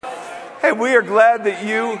Hey, we are glad that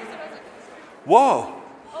you... Whoa.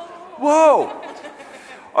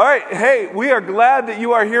 All right, hey, we are glad that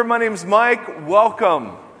you are here. My name's Mike.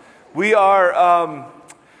 Welcome. We're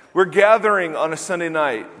gathering on a Sunday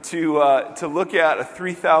night to look at a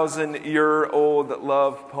 3,000-year-old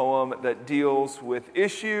love poem that deals with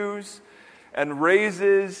issues and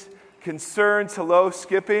raises concerns. Hello,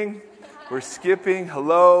 skipping. We're skipping.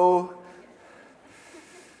 Hello.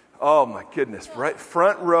 Oh my goodness, right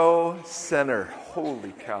front row center.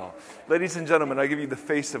 Holy cow. Ladies and gentlemen, I give you the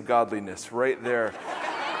face of godliness right there.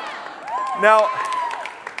 Now,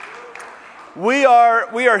 we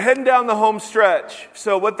are heading down the home stretch.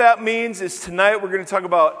 So what that means is tonight we're going to talk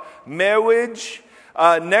about marriage.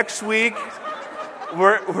 Next week,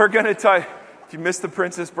 we're going to talk, if you missed the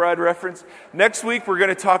Princess Bride reference, next week we're going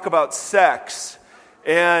to talk about sex.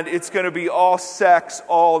 And it's going to be all sex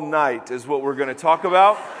all night is what we're going to talk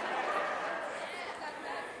about.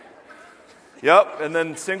 Yep, and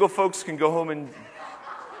then single folks can go home and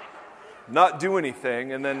not do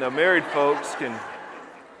anything, and then married folks can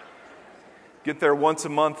get there once a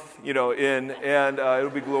month, in, and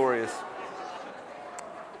it'll be glorious.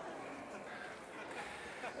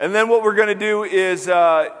 And then what we're going to do is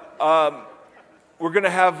we're going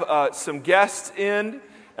to have some guests in,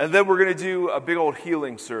 and then we're going to do a big old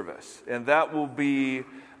healing service, and that will be.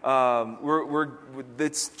 It's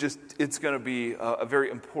going to be a very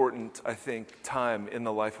important, I think, time in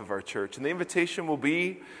the life of our church. And the invitation will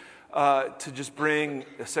be to just bring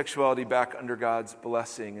sexuality back under God's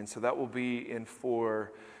blessing. And so that will be in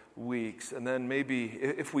 4 weeks. And then maybe,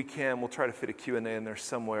 if we can, we'll try to fit a Q&A in there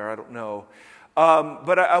somewhere. I don't know.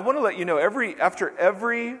 But I want to let you know, after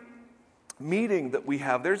every meeting that we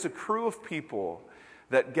have, there's a crew of people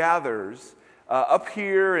that gathers up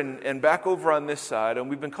here and back over on this side, and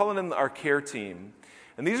we've been calling them our care team.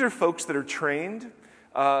 And these are folks that are trained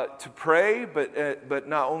to pray, but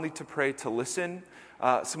not only to pray, to listen.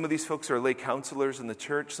 Some of these folks are lay counselors in the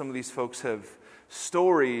church. Some of these folks have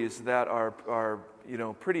stories that are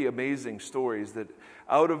pretty amazing stories that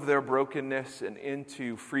out of their brokenness and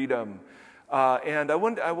into freedom. And I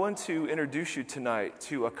want to introduce you tonight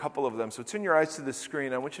to a couple of them. So turn your eyes to the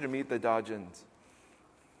screen. I want you to meet the Dodgens.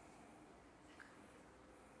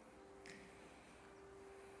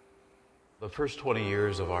 The first 20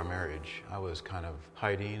 years of our marriage, I was kind of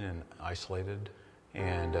hiding and isolated.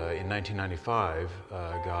 And in 1995,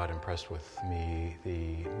 God impressed with me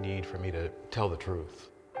the need for me to tell the truth.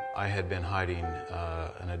 I had been hiding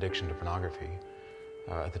an addiction to pornography.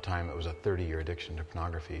 At the time, it was a 30-year addiction to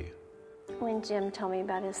pornography. When Jim told me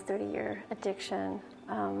about his 30-year addiction,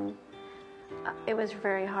 it was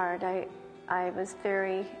very hard. I was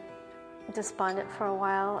very despondent for a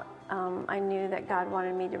while. I knew that God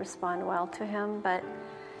wanted me to respond well to him, but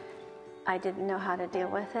I didn't know how to deal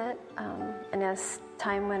with it. And as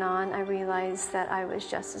time went on, I realized that I was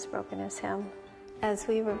just as broken as him. As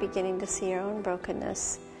we were beginning to see our own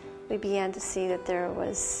brokenness, we began to see that there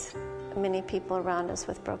was many people around us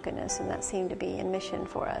with brokenness, and that seemed to be a mission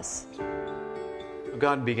for us.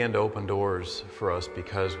 God began to open doors for us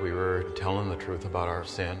because we were telling the truth about our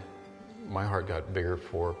sin. My heart got bigger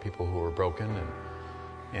for people who were broken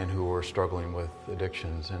and who were struggling with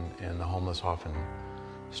addictions, and the homeless often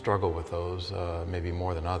struggle with those, maybe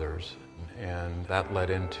more than others. And that led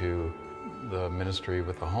into the ministry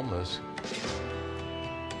with the homeless.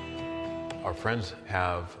 Our friends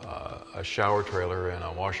have a shower trailer and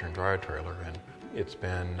a washer and dryer trailer, and it's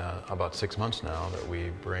been about 6 months now that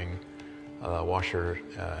we bring a washer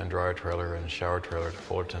and dryer trailer and shower trailer to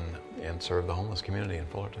Fullerton and serve the homeless community in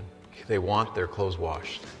Fullerton. They want their clothes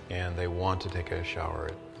washed, and they want to take a shower.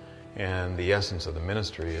 And the essence of the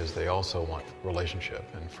ministry is they also want relationship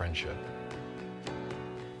and friendship.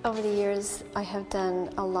 Over the years, I have done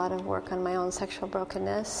a lot of work on my own sexual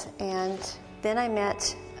brokenness, and then I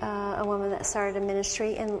met a woman that started a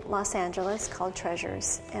ministry in Los Angeles called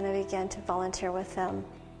Treasures, and I began to volunteer with them.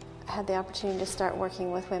 I had the opportunity to start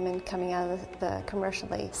working with women coming out of the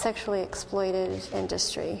commercially sexually exploited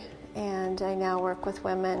industry. And I now work with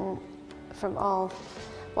women from all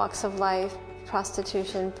walks of life,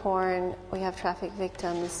 prostitution, porn. We have traffic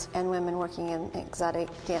victims and women working in exotic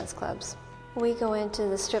dance clubs. We go into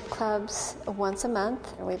the strip clubs once a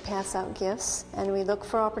month, and we pass out gifts, and we look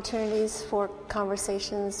for opportunities for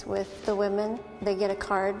conversations with the women. They get a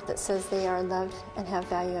card that says they are loved and have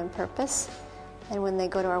value and purpose. And when they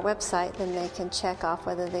go to our website, then they can check off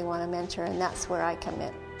whether they want to mentor, and that's where I come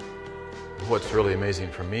in. What's really amazing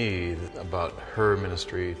for me about her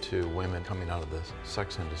ministry to women coming out of the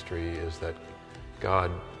sex industry is that God,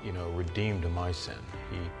 redeemed my sin.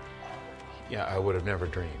 I would have never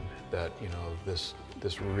dreamed that, this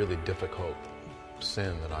really difficult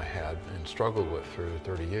sin that I had and struggled with through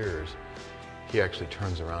 30 years, he actually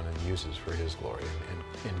turns around and uses for his glory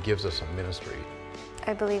and gives us a ministry.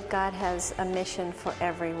 I believe God has a mission for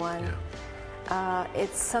everyone. Yeah.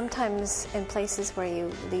 It's sometimes in places where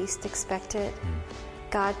you least expect it.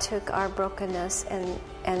 God took our brokenness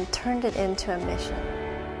and turned it into a mission.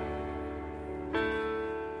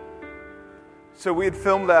 So we had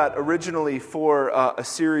filmed that originally for a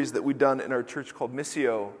series that we'd done in our church called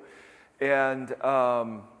Missio. And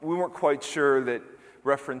we weren't quite sure that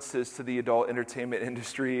references to the adult entertainment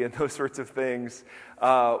industry and those sorts of things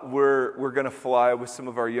we're going to fly with some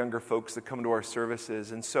of our younger folks that come to our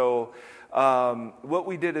services. And so what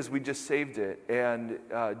we did is we just saved it. And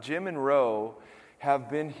Jim and Ro have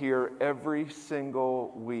been here every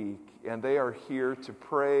single week, and they are here to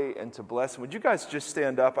pray and to bless. Would you guys just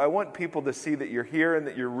stand up? I want people to see that you're here and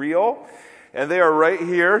that you're real. And they are right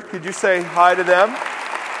here. Could you say hi to them?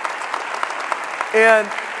 And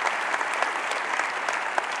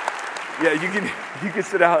yeah, you can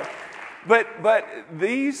sit out. But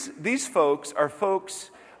these folks are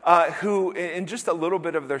folks who, in just a little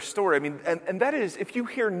bit of their story, I mean, and that is, if you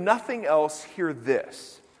hear nothing else, hear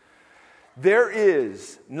this. There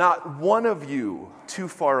is not one of you too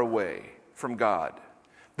far away from God.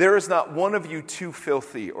 There is not one of you too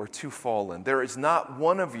filthy or too fallen. There is not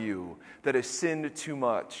one of you that has sinned too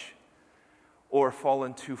much or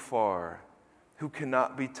fallen too far who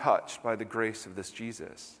cannot be touched by the grace of this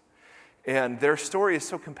Jesus. And their story is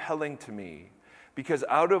so compelling to me because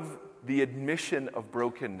out of the admission of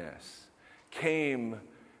brokenness came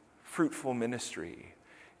fruitful ministry.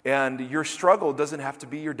 And your struggle doesn't have to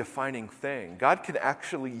be your defining thing. God can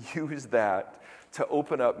actually use that to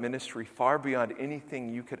open up ministry far beyond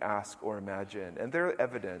anything you could ask or imagine. And they're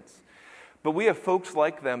evidence. But we have folks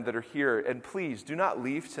like them that are here. And please, do not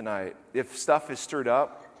leave tonight. If stuff is stirred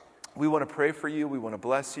up, we want to pray for you. We want to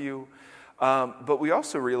bless you. But we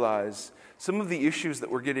also realize some of the issues that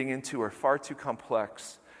we're getting into are far too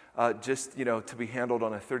complex just to be handled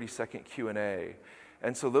on a 30-second Q&A.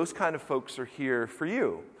 And so those kind of folks are here for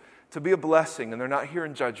you, to be a blessing. And they're not here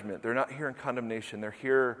in judgment. They're not here in condemnation. They're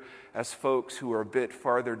here as folks who are a bit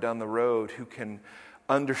farther down the road who can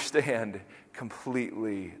understand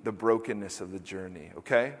completely the brokenness of the journey,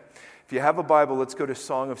 okay? If you have a Bible, let's go to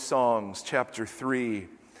Song of Songs, chapter 3. We're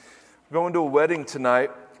going to a wedding tonight.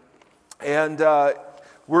 And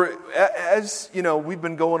we've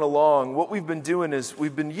been going along, what we've been doing is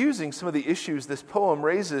we've been using some of the issues this poem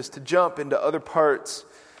raises to jump into other parts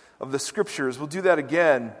of the scriptures. We'll do that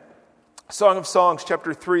again. Song of Songs,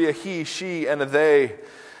 chapter 3, a he, she, and a they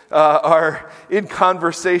are in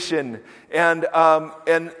conversation. And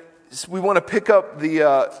we want to pick up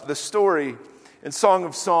the story in Song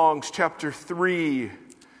of Songs, chapter 3,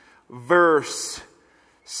 verse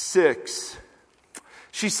 6.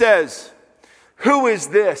 She says, "Who is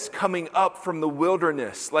this coming up from the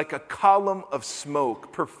wilderness like a column of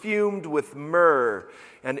smoke, perfumed with myrrh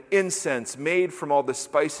and incense made from all the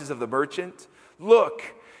spices of the merchant?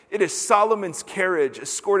 Look, it is Solomon's carriage,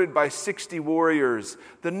 escorted by 60 warriors,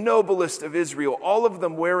 the noblest of Israel, all of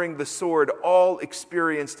them wearing the sword, all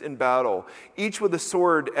experienced in battle, each with a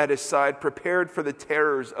sword at his side, prepared for the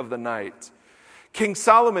terrors of the night. King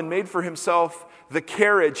Solomon made for himself the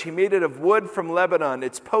carriage. He made it of wood from Lebanon.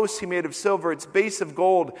 Its posts he made of silver, its base of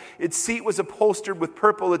gold. Its seat was upholstered with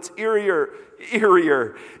purple, its interior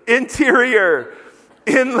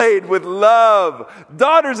inlaid with love.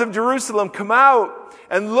 Daughters of Jerusalem, come out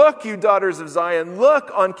and look, you daughters of Zion.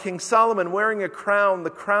 Look on King Solomon wearing a crown, the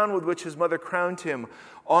crown with which his mother crowned him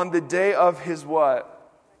on the day of his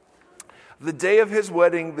what? The day of his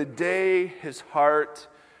wedding, the day his heart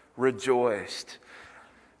rejoiced."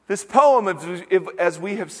 This poem, as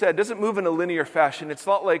we have said, doesn't move in a linear fashion. It's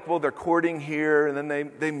not like, well, they're courting here, and then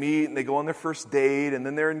they meet, and they go on their first date, and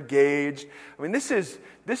then they're engaged. I mean, this is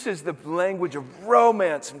the language of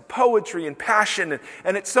romance and poetry and passion.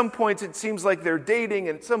 And at some points, it seems like they're dating,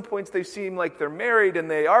 and at some points, they seem like they're married,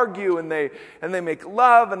 and they argue, and they make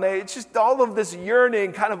love, and it's just all of this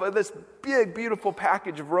yearning, kind of this big, beautiful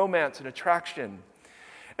package of romance and attraction.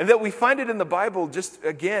 And that we find it in the Bible just,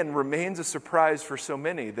 again, remains a surprise for so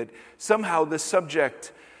many, that somehow this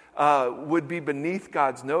subject would be beneath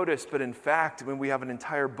God's notice, but in fact, when we have an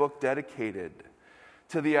entire book dedicated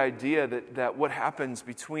to the idea that what happens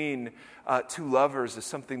between two lovers is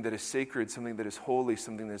something that is sacred, something that is holy,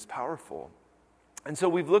 something that is powerful. And so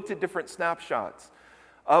we've looked at different snapshots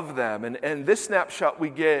of them. And this snapshot we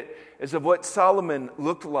get is of what Solomon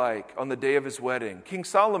looked like on the day of his wedding. King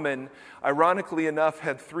Solomon, ironically enough,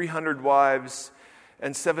 had 300 wives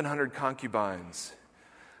and 700 concubines.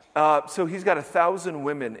 So he's got 1,000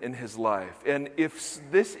 women in his life. And if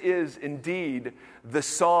this is indeed the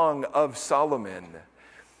Song of Solomon,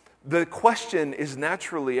 the question is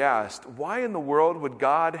naturally asked, why in the world would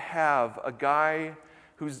God have a guy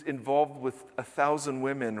who's involved with 1,000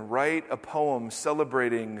 women write a poem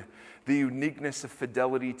celebrating the uniqueness of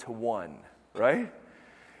fidelity to one, right?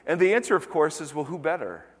 And the answer, of course, is, well, who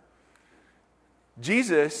better?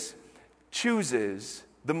 Jesus chooses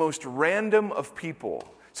the most random of people.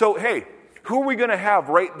 So, hey, who are we going to have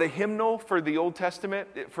write the hymnal for the Old Testament,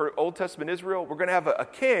 for Old Testament Israel? We're going to have a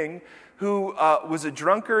king who was a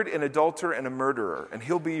drunkard, an adulterer, and a murderer, and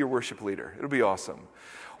he'll be your worship leader. It'll be awesome.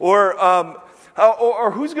 Or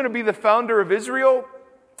who's going to be the founder of Israel?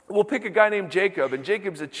 We'll pick a guy named Jacob, and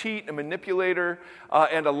Jacob's a cheat, a manipulator,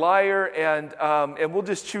 and a liar, and we'll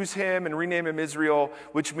just choose him and rename him Israel,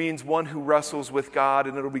 which means one who wrestles with God,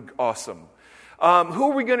 and it'll be awesome.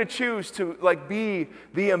 Who are we going to choose to be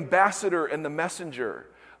the ambassador and the messenger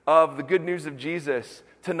of the good news of Jesus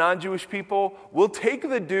to non-Jewish people? We'll take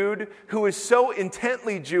the dude who is so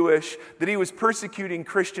intently Jewish that he was persecuting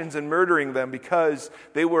Christians and murdering them because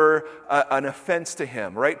they were an offense to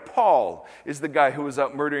him, right? Paul is the guy who was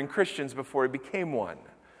out murdering Christians before he became one.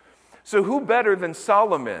 So who better than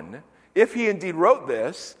Solomon, if he indeed wrote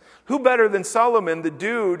this, who better than Solomon, the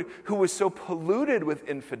dude who was so polluted with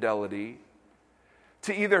infidelity,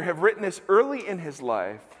 to either have written this early in his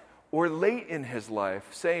life or late in his life,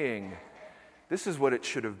 saying, this is what it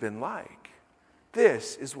should have been like.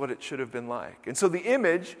 This is what it should have been like. And so the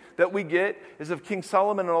image that we get is of King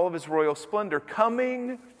Solomon in all of his royal splendor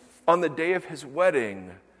coming on the day of his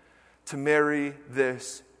wedding to marry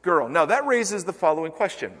this girl. Now that raises the following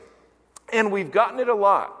question, and we've gotten it a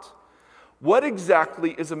lot. What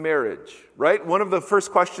exactly is a marriage, right? One of the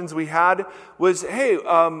first questions we had was, hey,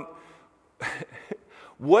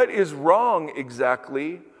 what is wrong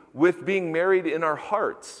exactly with being married in our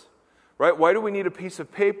hearts? Right? Why do we need a piece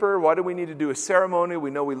of paper? Why do we need to do a ceremony?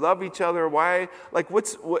 We know we love each other. Why?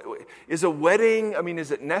 What is a wedding? I mean,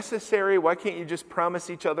 is it necessary? Why can't you just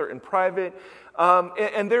promise each other in private?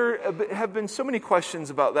 And there have been so many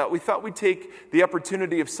questions about that. We thought we'd take the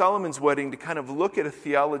opportunity of Solomon's wedding to kind of look at a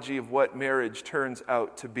theology of what marriage turns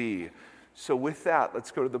out to be. So with that,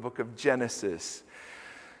 let's go to the book of Genesis.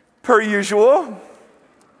 Per usual,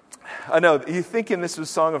 I know, you're thinking this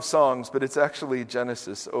was Song of Songs, but it's actually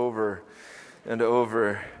Genesis over and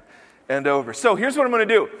over and over. So here's what I'm going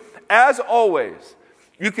to do. As always,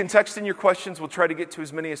 you can text in your questions. We'll try to get to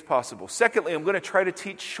as many as possible. Secondly, I'm going to try to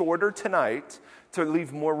teach shorter tonight to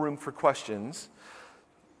leave more room for questions.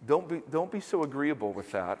 Don't be so agreeable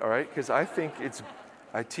with that, all right? Because I think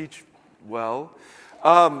I teach well.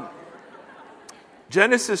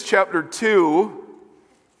 Genesis chapter 2.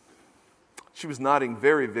 She was nodding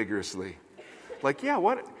very vigorously. Like, yeah,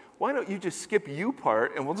 why don't you just skip you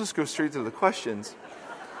part and we'll just go straight to the questions.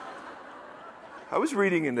 I was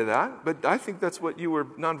reading into that, but I think that's what you were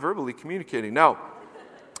non-verbally communicating. Now,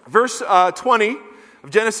 verse 20 of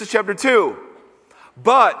Genesis chapter 2.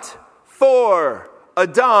 But for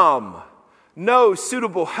Adam, no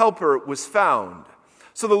suitable helper was found.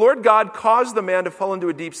 So the Lord God caused the man to fall into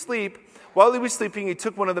a deep sleep. While he was sleeping, he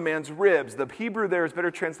took one of the man's ribs. The Hebrew there is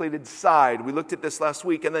better translated side. We looked at this last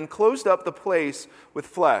week. And then closed up the place with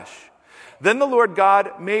flesh. Then the Lord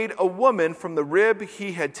God made a woman from the rib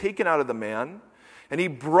he had taken out of the man, and he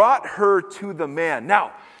brought her to the man.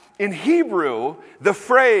 Now, in Hebrew, the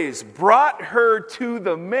phrase, brought her to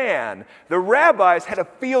the man, the rabbis had a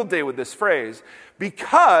field day with this phrase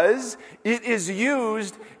because it is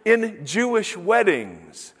used in Jewish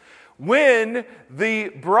weddings. When the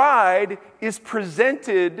bride is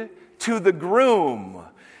presented to the groom,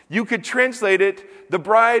 you could translate it, the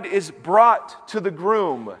bride is brought to the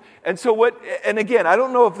groom. And again, I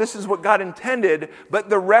don't know if this is what God intended, but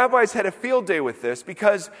the rabbis had a field day with this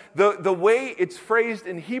because the way it's phrased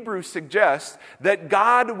in Hebrew suggests that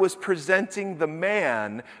God was presenting the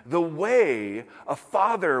man the way a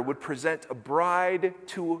father would present a bride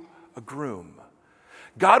to a groom.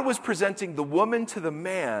 God was presenting the woman to the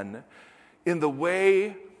man in the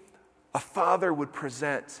way a father would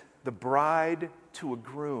present the bride to a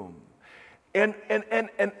groom. And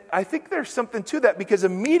I think there's something to that because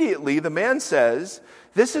immediately the man says,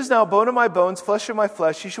 this is now bone of my bones, flesh of my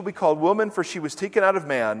flesh. She shall be called woman, for she was taken out of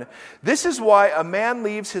man. This is why a man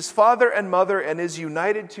leaves his father and mother and is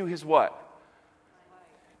united to his what?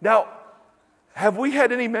 Now, have we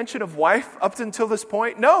had any mention of wife up until this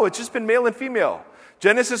point? No, it's just been male and female.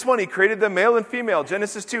 Genesis 1, he created them male and female.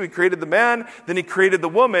 Genesis 2, he created the man, then he created the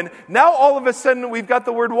woman. Now all of a sudden we've got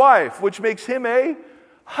the word wife, which makes him a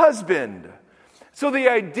husband. So the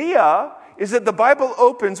idea is that the Bible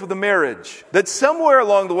opens with a marriage. That somewhere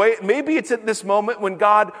along the way, maybe it's at this moment when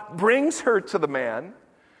God brings her to the man.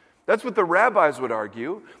 That's what the rabbis would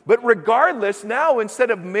argue. But regardless, now instead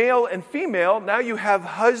of male and female, now you have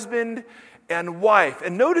husband and wife.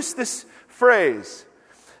 And notice this phrase.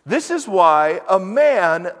 This is why a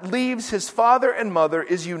man leaves his father and mother,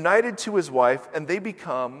 is united to his wife, and they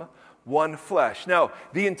become one flesh. Now,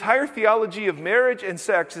 the entire theology of marriage and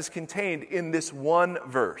sex is contained in this one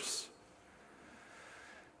verse.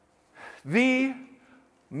 The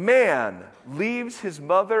man leaves his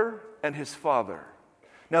mother and his father.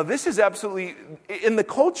 Now, this is absolutely, in the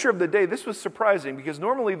culture of the day, this was surprising because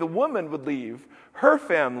normally the woman would leave her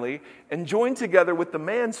family and join together with the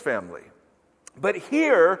man's family. But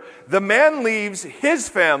here, the man leaves his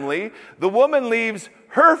family, the woman leaves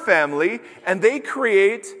her family, and they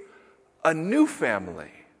create a new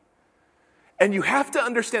family. And you have to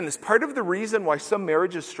understand this. Part of the reason why some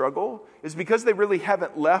marriages struggle is because they really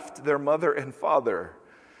haven't left their mother and father.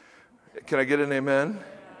 Can I get an amen?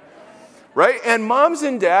 Right? And moms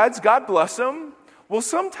and dads, God bless them, will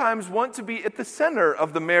sometimes want to be at the center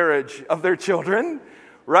of the marriage of their children,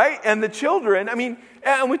 right? And the children,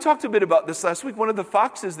 and we talked a bit about this last week. One of the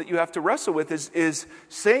foxes that you have to wrestle with is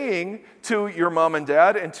saying to your mom and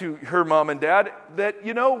dad and to her mom and dad that,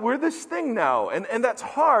 we're this thing now. And that's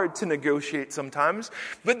hard to negotiate sometimes.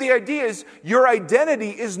 But the idea is your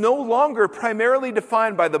identity is no longer primarily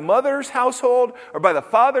defined by the mother's household or by the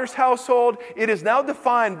father's household. It is now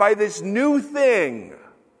defined by this new thing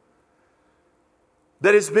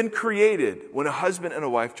that has been created when a husband and a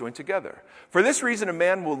wife join together. For this reason, a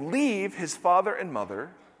man will leave his father and mother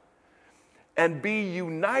and be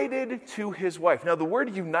united to his wife. Now, the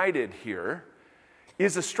word united here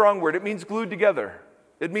is a strong word. It means glued together.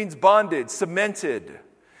 It means bonded, cemented.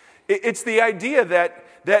 It's the idea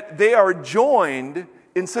that they are joined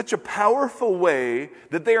in such a powerful way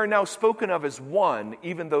that they are now spoken of as one,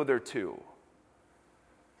 even though they're two.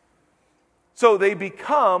 So they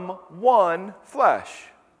become one flesh.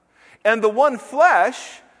 And the one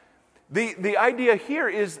flesh, the idea here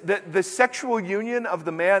is that the sexual union of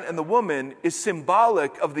the man and the woman is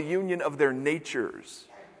symbolic of the union of their natures.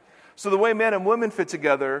 So the way man and woman fit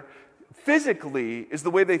together physically is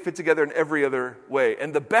the way they fit together in every other way.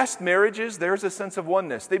 And the best marriages, there's a sense of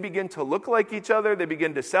oneness. They begin to look like each other. They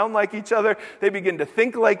begin to sound like each other. They begin to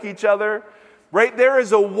think like each other. Right? There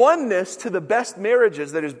is a oneness to the best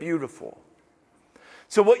marriages that is beautiful.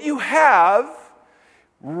 So what you have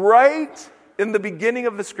right in the beginning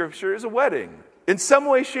of the scripture is a wedding. In some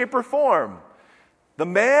way, shape, or form. The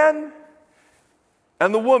man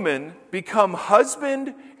and the woman become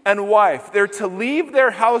husband and wife. They're to leave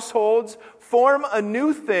their households, form a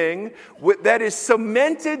new thing that is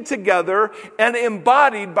cemented together and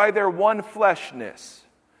embodied by their one fleshness.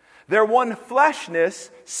 Their one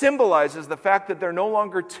fleshness symbolizes the fact that they're no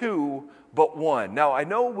longer two, but one. Now, I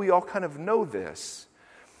know we all kind of know this.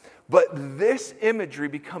 But this imagery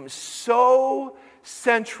becomes so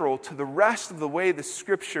central to the rest of the way the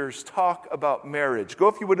scriptures talk about marriage. Go,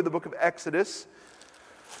 if you would, to the book of Exodus,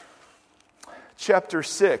 chapter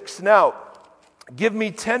 6. Now, give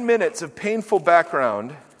me 10 minutes of painful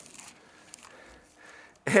background,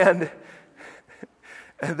 and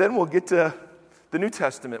then we'll get to the New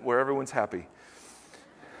Testament where everyone's happy.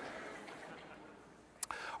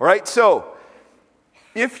 All right, so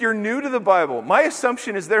if you're new to the Bible, my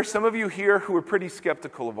assumption is there are some of you here who are pretty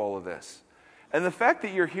skeptical of all of this. And the fact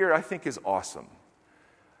that you're here, I think, is awesome.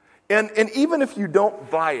 And even if you don't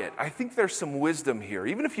buy it, I think there's some wisdom here.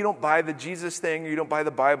 Even if you don't buy the Jesus thing or you don't buy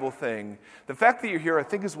the Bible thing, the fact that you're here, I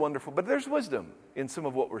think, is wonderful. But there's wisdom in some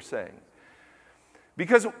of what we're saying.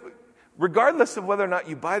 Because regardless of whether or not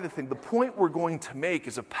you buy the thing, the point we're going to make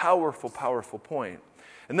is a powerful, powerful point.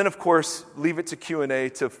 And then, of course, leave it to Q&A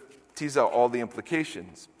to tease out all the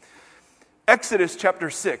implications. Exodus chapter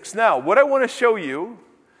 6. Now, what I want to show you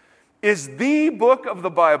is the book of the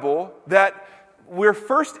Bible that we're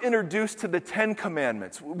first introduced to the Ten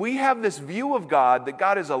Commandments. We have this view of God, that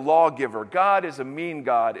God is a lawgiver. God is a mean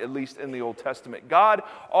God, at least in the Old Testament.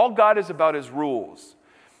 All God is about is rules.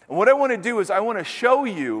 And what I want to do is I want to show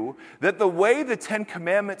you that the way the Ten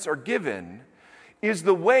Commandments are given is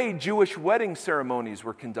the way Jewish wedding ceremonies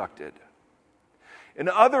were conducted. In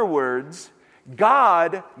other words,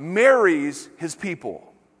 God marries his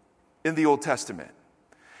people in the Old Testament.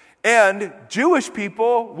 And Jewish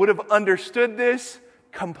people would have understood this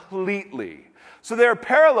completely. So there are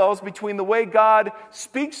parallels between the way God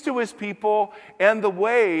speaks to his people and the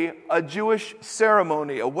way a Jewish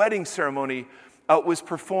ceremony, a wedding ceremony, was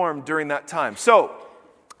performed during that time. So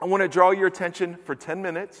I want to draw your attention for 10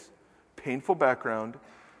 minutes, painful background,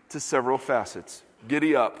 to several facets.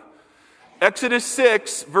 Giddy up. Exodus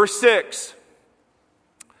 6, verse 6.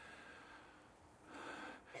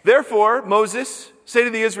 Therefore, Moses, say to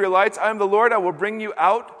the Israelites, I am the Lord, I will bring you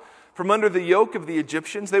out from under the yoke of the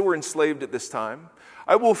Egyptians. They were enslaved at this time.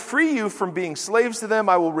 I will free you from being slaves to them.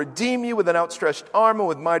 I will redeem you with an outstretched arm and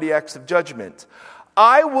with mighty acts of judgment.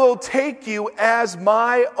 I will take you as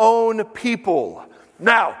my own people.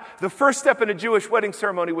 Now, the first step in a Jewish wedding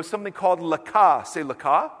ceremony was something called lakah. Say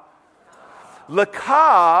lakah.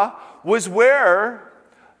 Lakah was where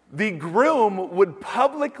the groom would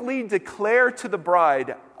publicly declare to the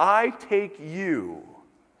bride, I take you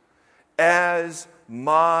as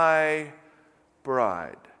my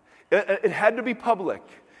bride. It had to be public.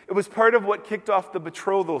 It was part of what kicked off the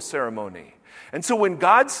betrothal ceremony. And so when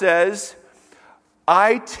God says,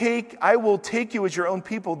 I will take you as your own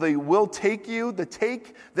people, they will take you, the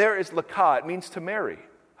take there is lakah. It means to marry.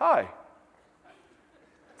 Hi.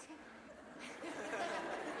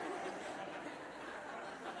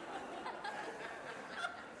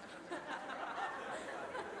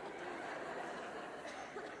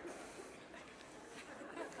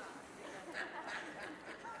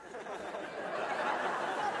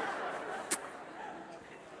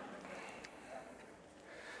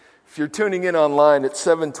 If you're tuning in online, it's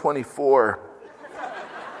 7:24.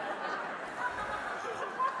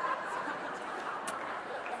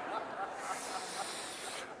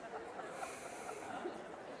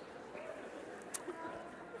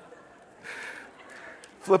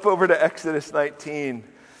 Flip over to Exodus 19.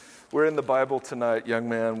 We're in the Bible tonight, young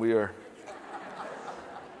man. We are.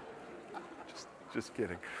 Just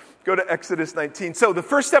kidding. Go to Exodus 19. So the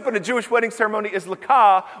first step in a Jewish wedding ceremony is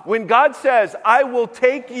lakah. When God says, I will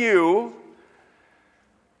take you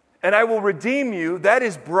and I will redeem you, that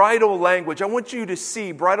is bridal language. I want you to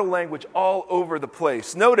see bridal language all over the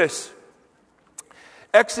place. Notice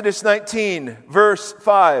Exodus 19, verse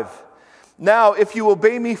 5. Now, if you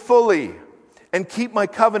obey me fully and keep my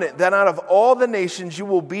covenant, then out of all the nations you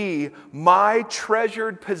will be my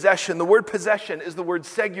treasured possession. The word possession is the word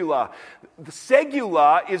segula. The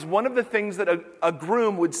segula is one of the things that a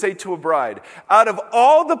groom would say to a bride. Out of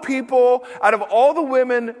all the people, out of all the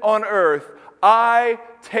women on earth, I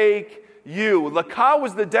take you. Lakah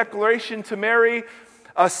was the declaration to marry.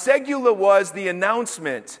 A segula was the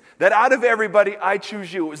announcement that out of everybody, I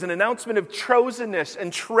choose you. It was an announcement of chosenness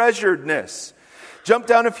and treasuredness. Jump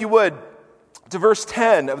down, if you would, to verse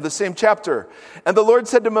 10 of the same chapter. And the Lord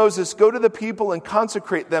said to Moses, go to the people and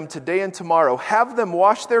consecrate them today and tomorrow. Have them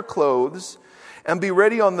wash their clothes and be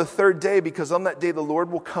ready on the third day, because on that day the Lord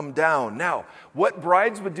will come down. Now, what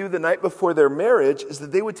brides would do the night before their marriage is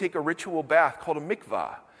that they would take a ritual bath called a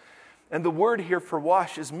mikvah. And the word here for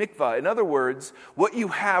wash is mikvah. In other words, what you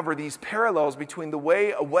have are these parallels between the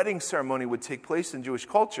way a wedding ceremony would take place in Jewish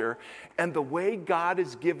culture and the way God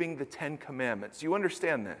is giving the Ten Commandments. You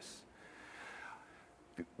understand this?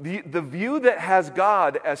 The view that has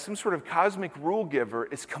God as some sort of cosmic rule giver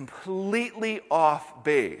is completely off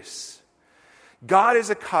base. God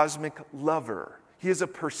is a cosmic lover. He is a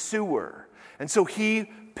pursuer. And so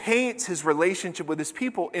he paints his relationship with his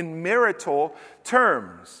people in marital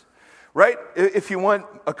terms. Right? If you want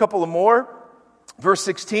a couple of more, verse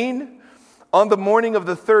 16. On the morning of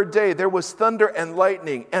the third day, there was thunder and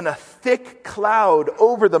lightning and a thick cloud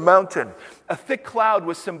over the mountain. A thick cloud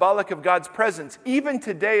was symbolic of God's presence. Even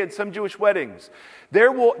today at some Jewish weddings, they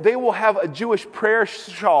will have a Jewish prayer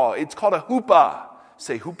shawl. It's called a huppah.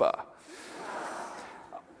 Say huppah.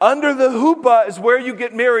 Under the huppah is where you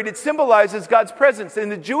get married. It symbolizes God's presence. In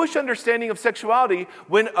the Jewish understanding of sexuality,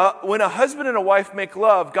 when a husband and a wife make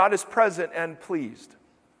love, God is present and pleased.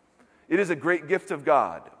 It is a great gift of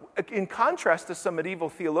God. In contrast to some medieval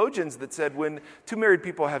theologians that said when two married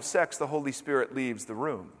people have sex, the Holy Spirit leaves the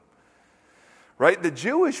room. Right? The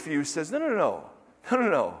Jewish view says, no.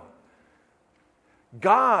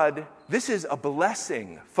 God, this is a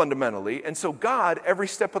blessing fundamentally, and so God every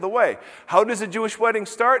step of the way. How does a Jewish wedding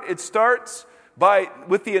start? It starts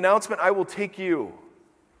with the announcement, I will take you.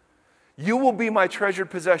 You will be my treasured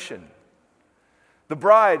possession. The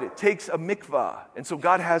bride takes a mikvah, and so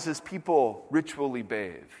God has his people ritually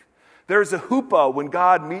bathe. There's a huppah when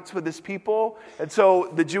God meets with his people, and so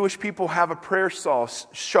the Jewish people have a prayer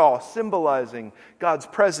shawl symbolizing God's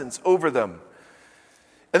presence over them.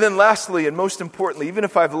 And then lastly, and most importantly, even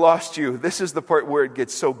if I've lost you, this is the part where it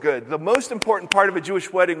gets so good. The most important part of a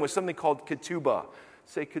Jewish wedding was something called ketubah.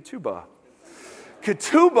 Say ketubah.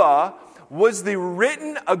 Ketubah was the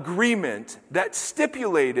written agreement that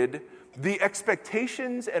stipulated the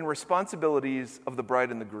expectations and responsibilities of the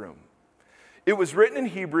bride and the groom. It was written in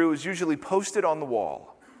Hebrew. It was usually posted on the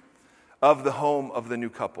wall. of the home of the new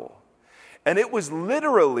couple. And it was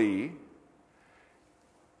literally,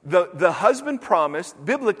 the husband promised,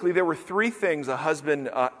 biblically there were three things a husband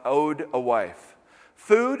owed a wife: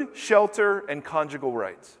 food, shelter, and conjugal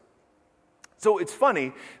rights. So it's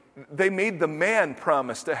funny, they made the man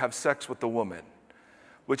promise to have sex with the woman,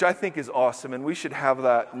 which I think is awesome, and we should have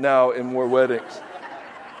that now in more weddings.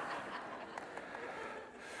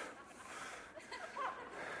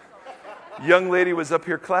 Young lady was up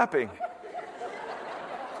here clapping.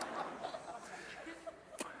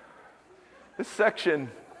 This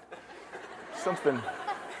section, something.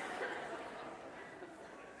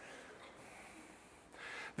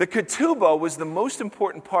 The ketubah was the most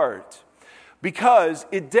important part because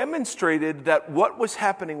it demonstrated that what was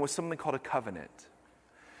happening was something called a covenant.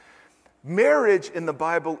 Marriage in the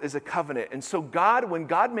Bible is a covenant. And so when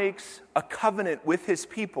God makes a covenant with his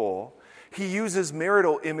people, he uses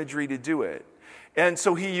marital imagery to do it. And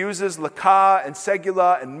so he uses lakah and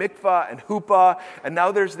segula and mikvah and huppah. And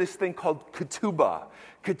now there's this thing called ketubah.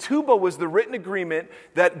 Ketubah was the written agreement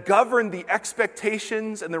that governed the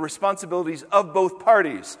expectations and the responsibilities of both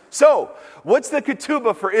parties. So, what's the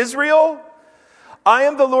ketubah for Israel? I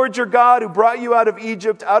am the Lord your God who brought you out of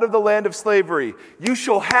Egypt, out of the land of slavery. You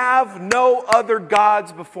shall have no other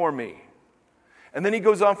gods before me. And then he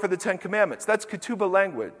goes on for the 10 Commandments. That's ketubah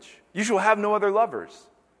language. You shall have no other lovers,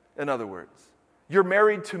 in other words. You're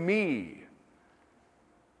married to me.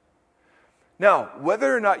 Now,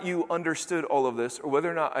 whether or not you understood all of this, or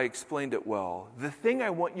whether or not I explained it well, the thing I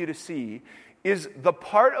want you to see is the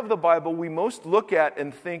part of the Bible we most look at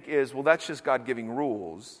and think is, well, that's just God giving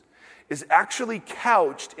rules, is actually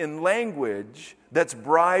couched in language that's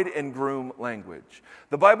bride and groom language.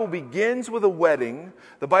 The Bible begins with a wedding,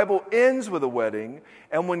 the Bible ends with a wedding,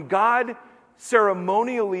 and when God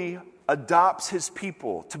ceremonially adopts his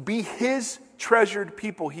people to be his treasured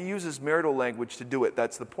people, he uses marital language to do it.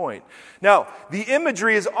 That's the point. Now, the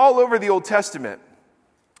imagery is all over the Old Testament.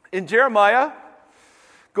 In Jeremiah,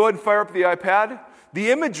 go ahead and fire up the iPad.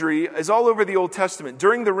 The imagery is all over the Old Testament.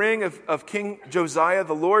 During the reign of King Josiah,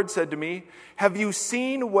 the Lord said to me, "Have you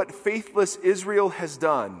seen what faithless Israel has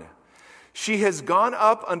done? She has gone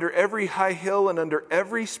up under every high hill and under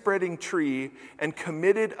every spreading tree and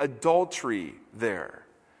committed adultery there."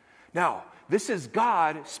 Now, this is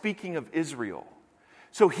God speaking of Israel.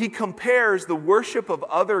 So he compares the worship of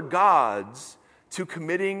other gods to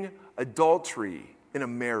committing adultery in a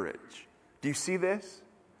marriage. Do you see this?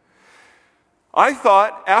 I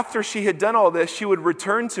thought after she had done all this, she would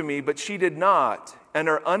return to me, but she did not, and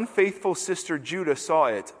her unfaithful sister Judah saw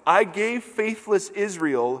it. I gave faithless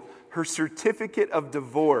Israel her certificate of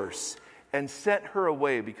divorce and sent her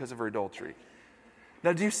away because of her adultery.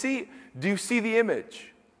 Now, do you see the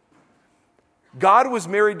image? God was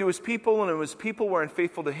married to his people, and when his people were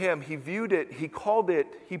unfaithful to him, he viewed it, he called it,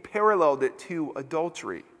 he paralleled it to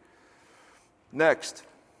adultery. Next.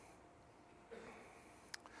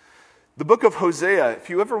 The book of Hosea, if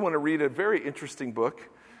you ever want to read a very interesting book,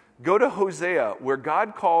 go to Hosea, where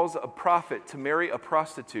God calls a prophet to marry a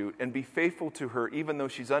prostitute and be faithful to her even though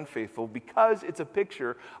she's unfaithful, because it's a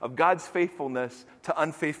picture of God's faithfulness to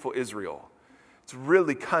unfaithful Israel. It's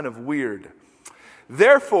really kind of weird.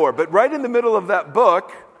 Therefore, but right in the middle of that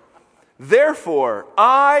book, therefore,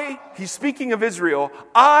 he's speaking of Israel,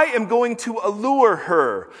 I am going to allure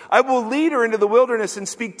her. I will lead her into the wilderness and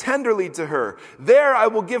speak tenderly to her. There I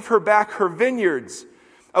will give her back her vineyards.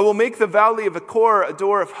 I will make the valley of Achor a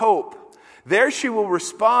door of hope. There she will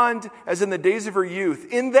respond as in the days of her youth.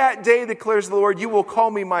 In that day, declares the Lord, you will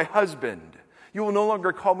call me my husband. You will no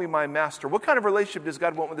longer call me my master. What kind of relationship does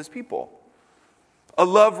God want with his people? A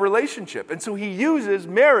love relationship. And so he uses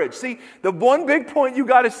marriage. See, the one big point you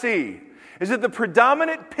got to see is that the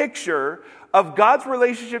predominant picture of God's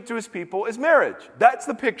relationship to his people is marriage. That's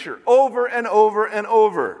the picture over and over and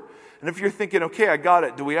over. And if you're thinking, okay, I got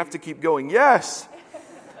it, do we have to keep going? Yes.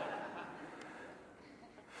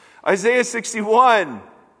 Isaiah 61,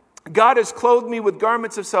 God has clothed me with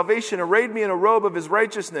garments of salvation, arrayed me in a robe of his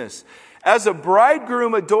righteousness. As a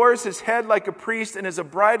bridegroom adores his head like a priest, and as a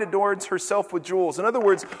bride adorns herself with jewels. In other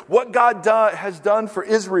words, what God has done for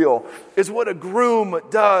Israel is what a groom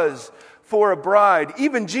does for a bride.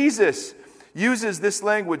 Even Jesus uses this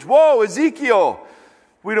language. Whoa, Ezekiel.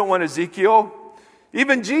 We don't want Ezekiel.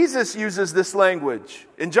 Even Jesus uses this language.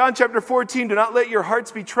 In John chapter 14, do not let your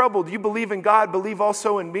hearts be troubled. You believe in God, believe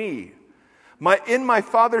also in me. In my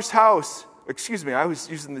Father's house, I was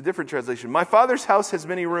using the different translation. My Father's house has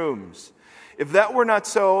many rooms. If that were not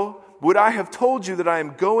so, would I have told you that I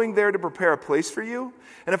am going there to prepare a place for you?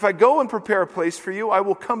 And if I go and prepare a place for you, I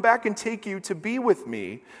will come back and take you to be with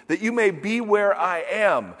me, that you may be where I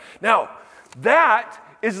am. Now, that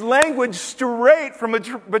is language straight from a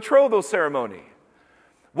betrothal ceremony.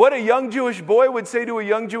 What a young Jewish boy would say to a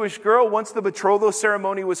young Jewish girl once the betrothal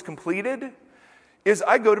ceremony was completed is,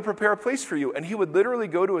 I go to prepare a place for you. And he would literally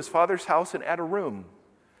go to his father's house and add a room,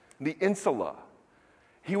 the insula.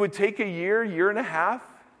 He would take a year and a half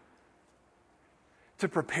to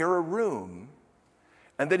prepare a room,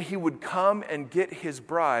 and then he would come and get his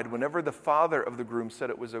bride whenever the father of the groom said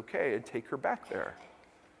it was okay and take her back there.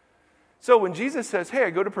 So when Jesus says, hey, I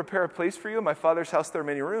go to prepare a place for you, in my Father's house there are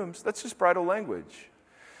many rooms, that's just bridal language.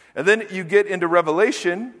 And then you get into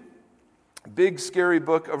Revelation, big scary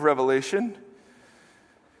book of Revelation.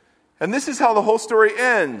 And this is how the whole story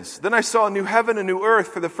ends. Then I saw a new heaven and new earth,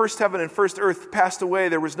 for the first heaven and first earth passed away.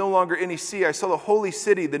 There was no longer any sea. I saw the holy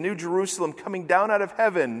city, the new Jerusalem, coming down out of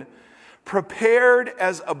heaven, prepared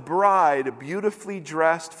as a bride, beautifully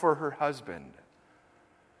dressed for her husband.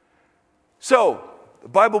 So, the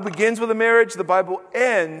Bible begins with a marriage, the Bible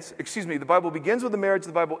begins with a marriage,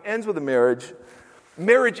 the Bible ends with a marriage.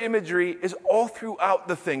 Marriage imagery is all throughout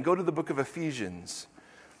the thing. Go to the book of Ephesians.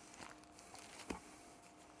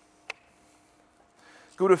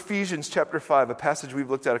 Go to Ephesians chapter 5, a passage we've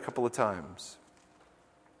looked at a couple of times.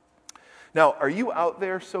 Now, are you out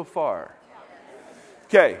there so far?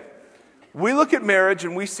 Okay. We look at marriage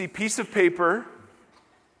and we see piece of paper.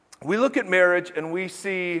 We look at marriage and we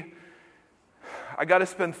see, I got to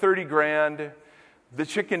spend 30 grand, the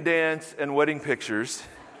chicken dance, and wedding pictures,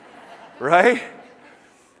 right?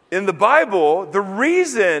 In the Bible, the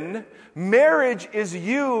reason marriage is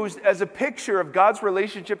used as a picture of God's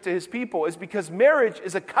relationship to his people is because marriage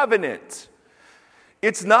is a covenant.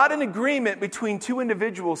 It's not an agreement between two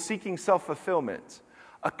individuals seeking self-fulfillment.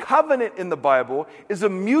 A covenant in the Bible is a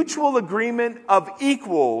mutual agreement of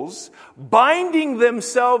equals binding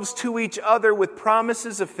themselves to each other with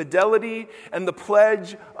promises of fidelity and the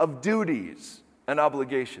pledge of duties and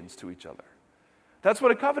obligations to each other. That's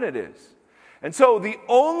what a covenant is. And so the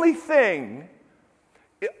only thing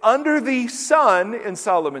under the sun, in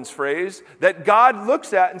Solomon's phrase, that God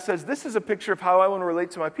looks at and says, this is a picture of how I want to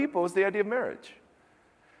relate to my people, is the idea of marriage.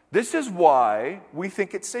 This is why we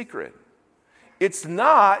think it's sacred. It's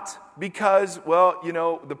not because,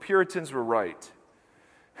 the Puritans were right.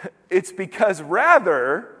 It's because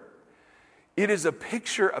rather, it is a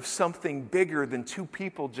picture of something bigger than two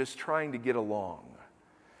people just trying to get along.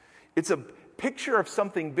 It's a picture of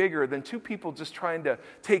something bigger than two people just trying to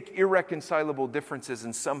take irreconcilable differences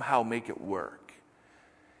and somehow make it work.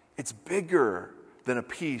 It's bigger than a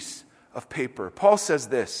piece of paper. Paul says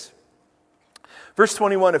this, verse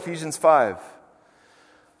 21, Ephesians 5.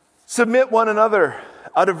 Submit one another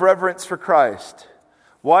out of reverence for Christ.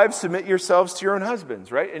 Wives, submit yourselves to your own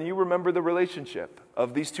husbands, right? And you remember the relationship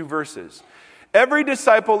of these two verses. Every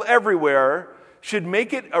disciple everywhere should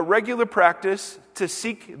make it a regular practice to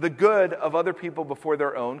seek the good of other people before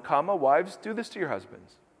their own, wives, do this to your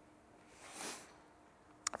husbands.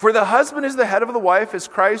 For the husband is the head of the wife as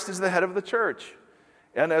Christ is the head of the church.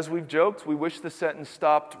 And as we've joked, we wish the sentence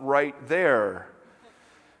stopped right there.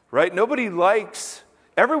 Right? All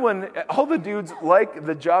the dudes like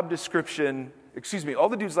the job description, all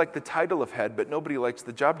the dudes like the title of head, but nobody likes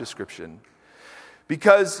the job description.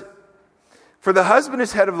 Because for the husband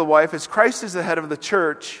is head of the wife as Christ is the head of the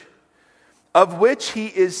church, of which he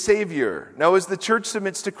is Savior. Now as the church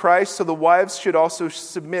submits to Christ, so the wives should also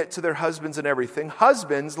submit to their husbands in everything.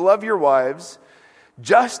 Husbands, love your wives,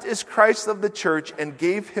 just as Christ loved the church and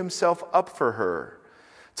gave himself up for her,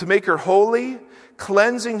 to make her holy,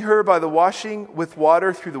 cleansing her by the washing with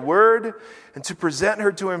water through the word, and to present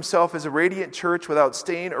her to himself as a radiant church without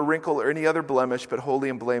stain or wrinkle or any other blemish, but holy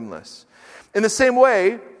and blameless. In the same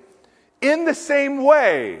way,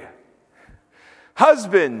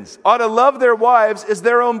 husbands ought to love their wives as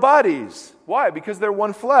their own bodies. Why? Because they're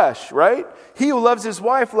one flesh, right? He who loves his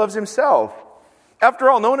wife loves himself. After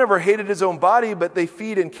all, no one ever hated his own body, but they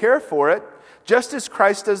feed and care for it, just as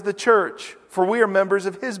Christ does the church, for we are members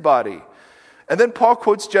of his body. And then Paul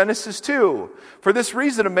quotes Genesis 2. For this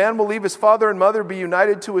reason, a man will leave his father and mother, be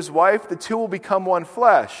united to his wife. The two will become one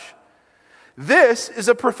flesh. This is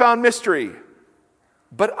a profound mystery.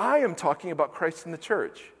 But I am talking about Christ and the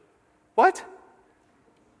church. What?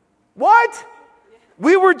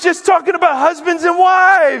 We were just talking about husbands and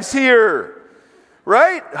wives here.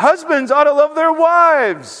 Right? Husbands ought to love their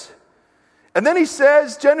wives. And then he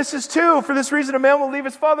says, Genesis 2, for this reason a man will leave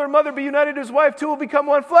his father and mother, be united to his wife, two will become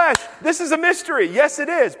one flesh. This is a mystery. Yes, it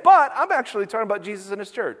is. But I'm actually talking about Jesus and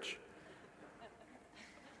his church.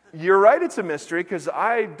 You're right, it's a mystery, because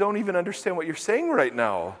I don't even understand what you're saying right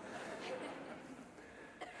now.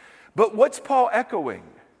 But what's Paul echoing?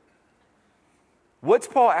 What's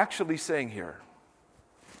Paul actually saying here?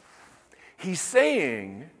 He's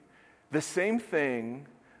saying the same thing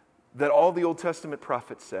that all the Old Testament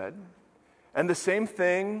prophets said, and the same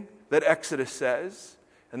thing that Exodus says,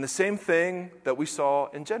 and the same thing that we saw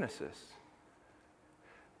in Genesis.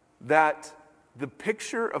 That the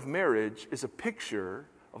picture of marriage is a picture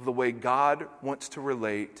of the way God wants to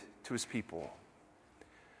relate to his people.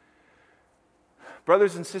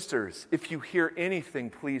 Brothers and sisters, if you hear anything,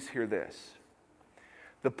 please hear this.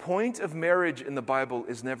 The point of marriage in the Bible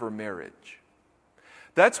is never marriage.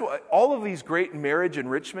 That's why all of these great marriage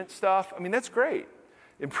enrichment stuff, that's great.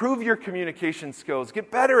 Improve your communication skills,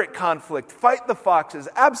 get better at conflict, fight the foxes,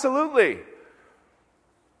 absolutely.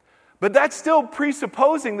 But that's still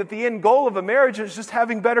presupposing that the end goal of a marriage is just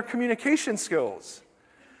having better communication skills.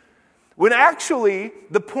 When actually,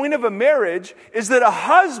 the point of a marriage is that a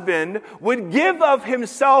husband would give of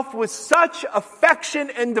himself with such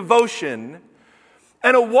affection and devotion,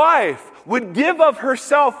 and a wife would give of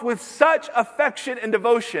herself with such affection and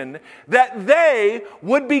devotion that they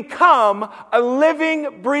would become a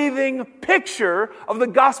living, breathing picture of the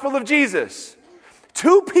gospel of Jesus.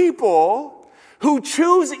 Two people who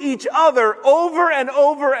choose each other over and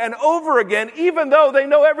over and over again, even though they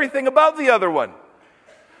know everything about the other one.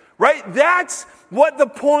 Right? That's what the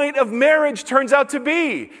point of marriage turns out to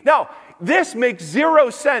be. Now, this makes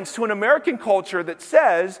zero sense to an American culture that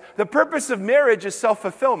says the purpose of marriage is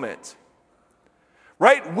self-fulfillment.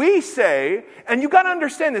 Right? We say, and you got to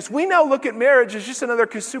understand this, we now look at marriage as just another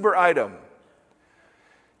consumer item.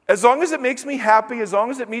 As long as it makes me happy, as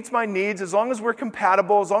long as it meets my needs, as long as we're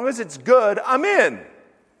compatible, as long as it's good, I'm in.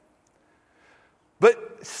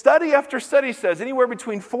 But study after study says anywhere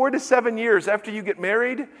between 4 to 7 years after you get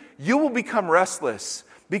married, you will become restless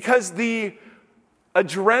because the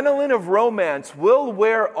adrenaline of romance will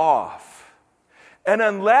wear off. And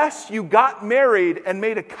unless you got married and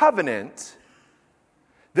made a covenant,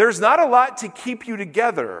 there's not a lot to keep you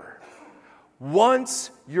together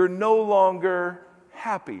once you're no longer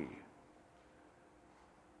happy.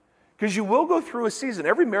 Because you will go through a season.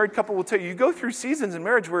 Every married couple will tell you, you go through seasons in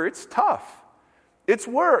marriage where it's tough. It's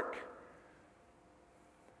work.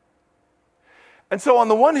 And so on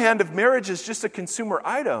the one hand, if marriage is just a consumer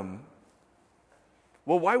item,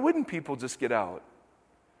 well, why wouldn't people just get out?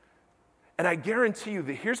 And I guarantee you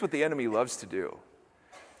that here's what the enemy loves to do.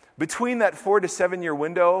 Between that 4 to 7 year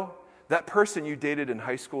window, that person you dated in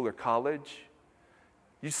high school or college,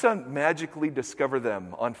 you magically discover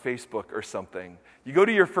them on Facebook or something. You go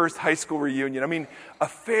to your first high school reunion.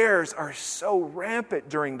 Affairs are so rampant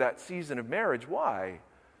during that season of marriage. Why?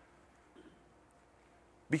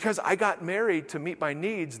 Because I got married to meet my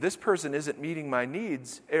needs. This person isn't meeting my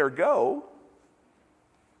needs. Ergo,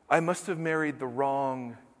 I must have married the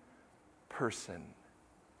wrong person.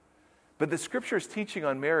 But the Scripture's teaching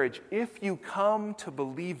on marriage, if you come to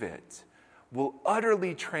believe it, will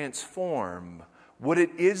utterly transform what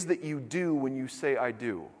it is that you do when you say, I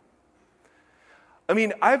do.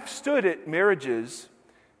 I've stood at marriages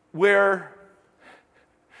where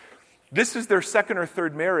this is their second or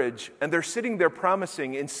third marriage, and they're sitting there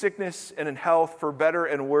promising in sickness and in health, for better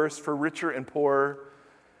and worse, for richer and poorer.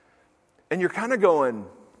 And you're kind of going,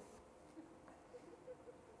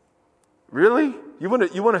 really? You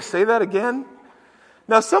want to say that again?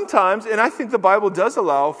 Now sometimes, and I think the Bible does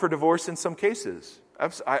allow for divorce in some cases.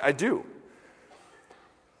 I do.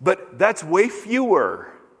 But that's way fewer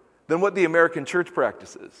than what the American church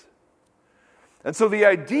practices. And so the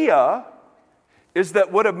idea is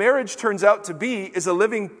that what a marriage turns out to be is a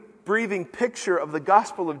living, breathing picture of the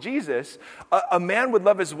gospel of Jesus. A man would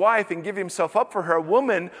love his wife and give himself up for her. A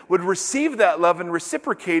woman would receive that love and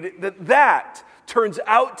reciprocate it. That turns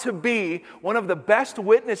out to be one of the best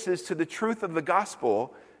witnesses to the truth of the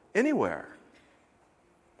gospel anywhere.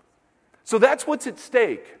 So that's what's at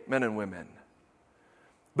stake, men and women.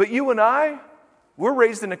 But you and I, we're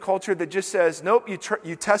raised in a culture that just says, nope,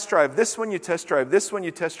 you test drive this one, you test drive this one,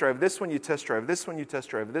 you test drive this one, you test drive this one, you test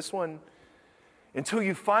drive this one, until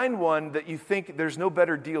you find one that you think there's no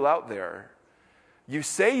better deal out there. You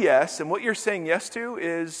say yes, and what you're saying yes to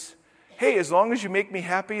is, hey, as long as you make me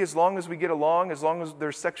happy, as long as we get along, as long as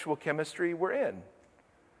there's sexual chemistry, we're in.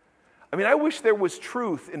 I wish there was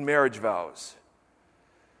truth in marriage vows.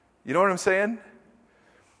 You know what I'm saying?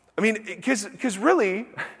 Because really,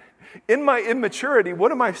 in my immaturity,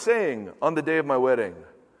 what am I saying on the day of my wedding?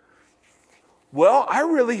 Well, I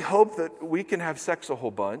really hope that we can have sex a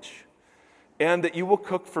whole bunch, and that you will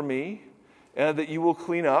cook for me, and that you will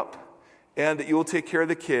clean up, and that you will take care of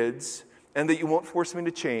the kids, and that you won't force me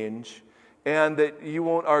to change, and that you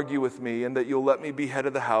won't argue with me, and that you'll let me be head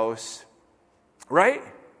of the house. Right?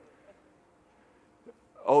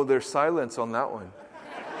 Oh, there's silence on that one.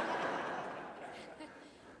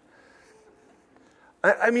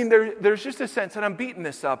 I mean, there's just a sense, and I'm beating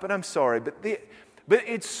this up, and I'm sorry, but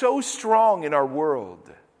it's so strong in our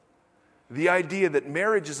world, the idea that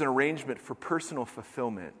marriage is an arrangement for personal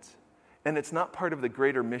fulfillment, and it's not part of the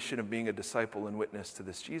greater mission of being a disciple and witness to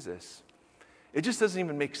this Jesus. It just doesn't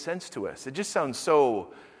even make sense to us. It just sounds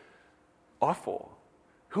so awful.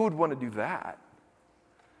 Who would want to do that?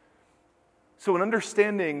 So an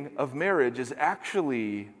understanding of marriage is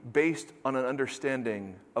actually based on an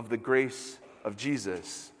understanding of the grace of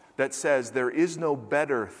Jesus that says there is no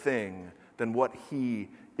better thing than what he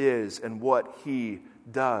is and what he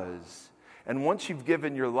does. And once you've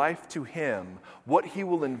given your life to him, what he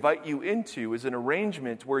will invite you into is an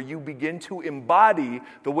arrangement where you begin to embody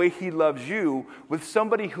the way he loves you with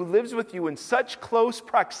somebody who lives with you in such close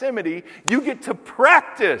proximity, you get to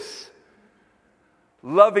practice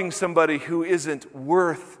loving somebody who isn't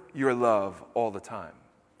worth your love all the time.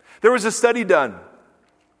 There was a study done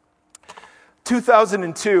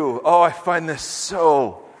 2002. Oh, I find this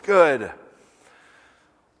so good.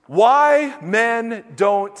 Why men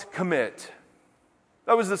don't commit.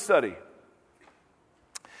 That was the study.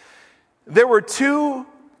 There were two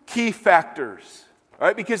key factors, all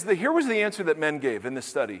right? Because here was the answer that men gave in this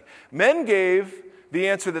study. Men gave the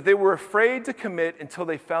answer that they were afraid to commit until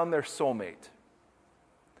they found their soulmate.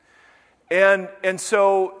 And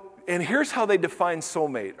here's how they define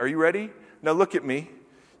soulmate. Are you ready? Now look at me.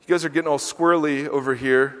 You guys are getting all squirrely over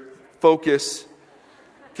here. Focus.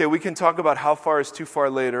 Okay, we can talk about how far is too far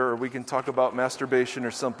later, or we can talk about masturbation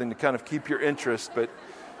or something to kind of keep your interest, but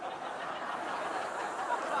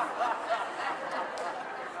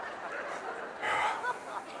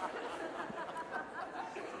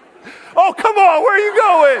oh, come on, where are you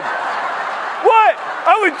going? What?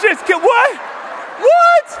 I would just get what?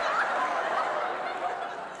 What?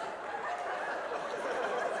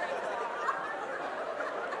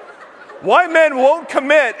 Why men won't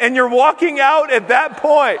commit, and you're walking out at that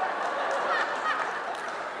point.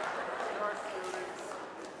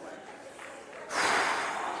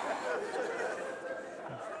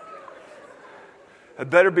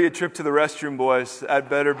 It better be a trip to the restroom, boys. That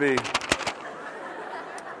better be.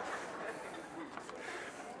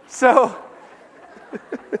 So,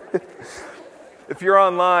 if you're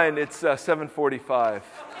online, it's 7:45.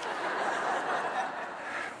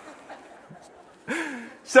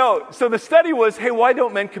 So the study was, hey, why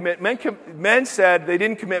don't men commit? Men said they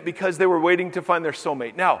didn't commit because they were waiting to find their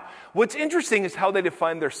soulmate. Now, what's interesting is how they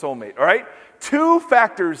defined their soulmate, all right? Two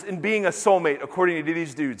factors in being a soulmate, according to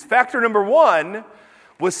these dudes. Factor number one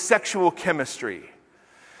was sexual chemistry,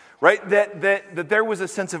 right? That there was a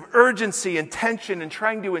sense of urgency and tension in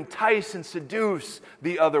trying to entice and seduce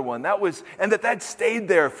the other one. And that stayed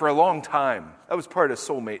there for a long time. That was part of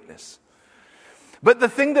soulmateness. But the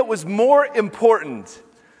thing that was more important,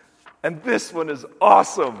 and this one is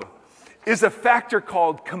awesome, is a factor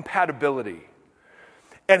called compatibility.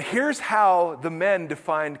 And here's how the men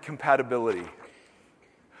defined compatibility.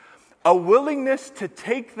 A willingness to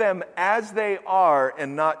take them as they are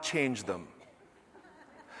and not change them.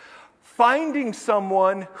 Finding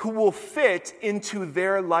someone who will fit into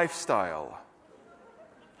their lifestyle.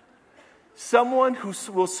 Someone who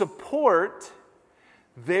will support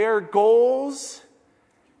their goals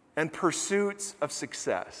and pursuits of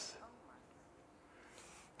success.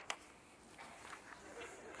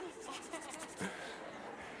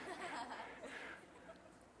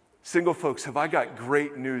 Single folks, have I got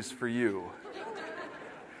great news for you?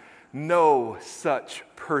 No such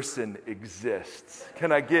person exists.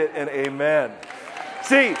 Can I get an amen?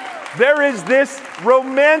 See, there is this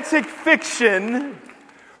romantic fiction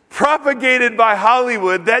propagated by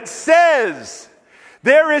Hollywood that says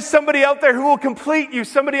there is somebody out there who will complete you,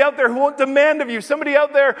 somebody out there who won't demand of you, somebody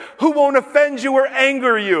out there who won't offend you or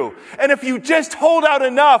anger you. And if you just hold out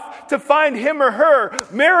enough to find him or her,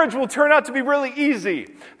 marriage will turn out to be really easy.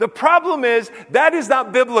 The problem is that is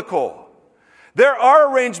not biblical. There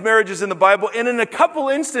are arranged marriages in the Bible, and in a couple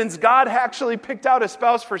instances, God actually picked out a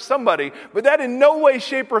spouse for somebody, but that in no way,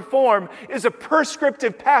 shape, or form is a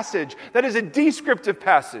prescriptive passage. That is a descriptive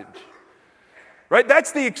passage. Right?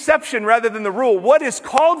 That's the exception rather than the rule. What is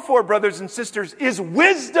called for, brothers and sisters, is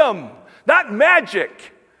wisdom, not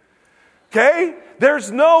magic. Okay?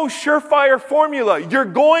 There's no surefire formula. You're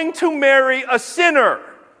going to marry a sinner.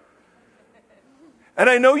 And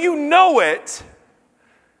I know you know it,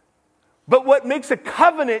 but what makes a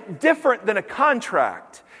covenant different than a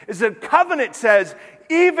contract is that covenant says,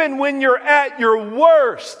 even when you're at your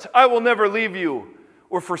worst, I will never leave you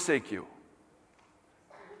or forsake you.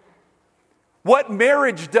 What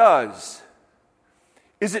marriage does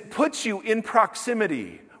is it puts you in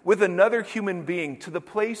proximity with another human being to the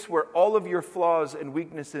place where all of your flaws and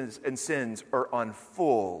weaknesses and sins are on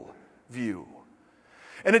full view.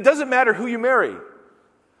 And it doesn't matter who you marry.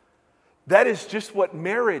 That is just what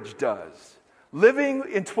marriage does. Living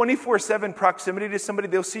in 24/7 proximity to somebody,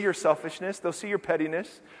 they'll see your selfishness, they'll see your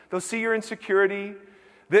pettiness, they'll see your insecurity,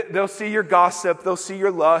 they'll see your gossip, they'll see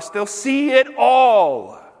your lust, they'll see it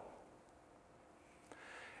all.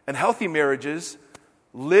 And healthy marriages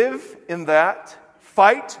live in that,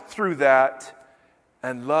 fight through that,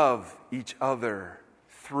 and love each other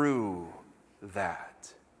through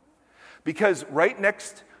that. Because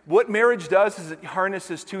what marriage does is it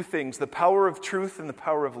harnesses two things, the power of truth and the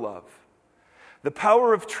power of love. The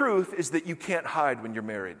power of truth is that you can't hide when you're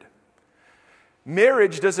married.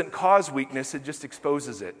 Marriage doesn't cause weakness, it just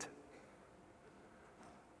exposes it.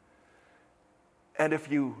 And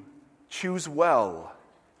if you choose well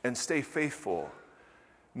and stay faithful,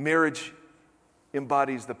 marriage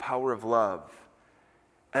embodies the power of love.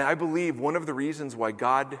 And I believe one of the reasons why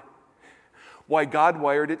God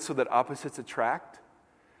wired it so that opposites attract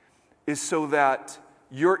is so that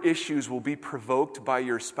your issues will be provoked by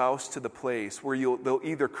your spouse to the place where they'll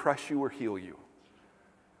either crush you or heal you.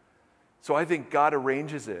 So I think God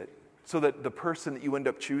arranges it so that the person that you end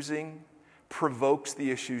up choosing provokes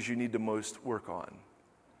the issues you need to most work on.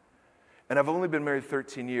 And I've only been married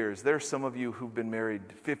 13 years. There are some of you who've been married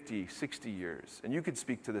 50, 60 years, and you could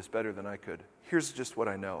speak to this better than I could. Here's just what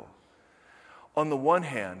I know. On the one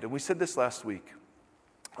hand, and we said this last week,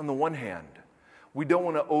 on the one hand, we don't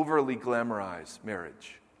want to overly glamorize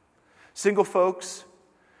marriage. Single folks,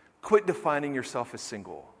 quit defining yourself as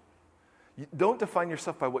single. Don't define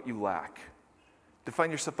yourself by what you lack.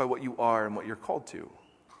 Define yourself by what you are and what you're called to.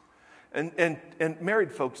 And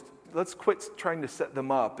married folks, let's quit trying to set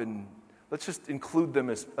them up and let's just include them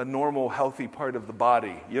as a normal, healthy part of the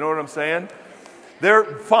body. You know what I'm saying? They're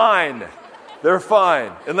fine. They're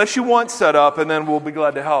fine. Unless you want set up, and then we'll be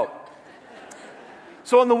glad to help.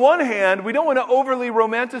 So on the one hand, we don't want to overly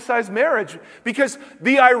romanticize marriage because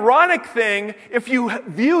the ironic thing, if you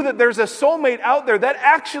view that there's a soulmate out there, that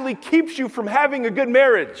actually keeps you from having a good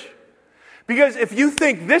marriage. Because if you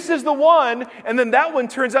think this is the one, and then that one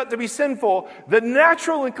turns out to be sinful, the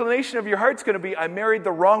natural inclination of your heart's going to be, I married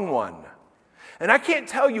the wrong one. And I can't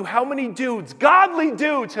tell you how many dudes, godly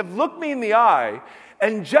dudes, have looked me in the eye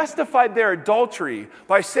and justified their adultery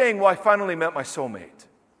by saying, well, I finally met my soulmate.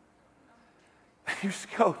 And you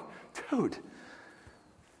just go, dude,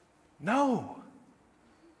 no.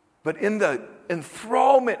 But in the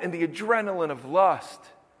enthrallment and the adrenaline of lust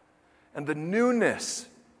and the newness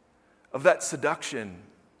of that seduction,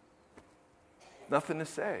 nothing to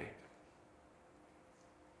say.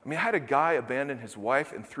 I mean, I had a guy abandon his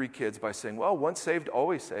wife and 3 kids by saying, well, once saved,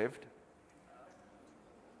 always saved.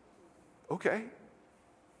 Okay.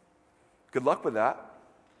 Good luck with that.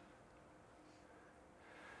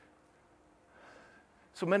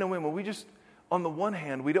 So men and women, on the one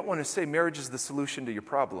hand, we don't want to say marriage is the solution to your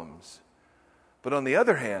problems. But on the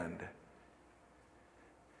other hand,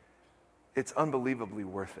 it's unbelievably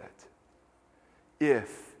worth it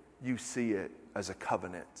if you see it as a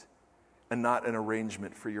covenant and not an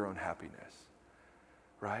arrangement for your own happiness,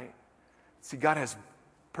 right? See, God has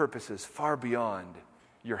purposes far beyond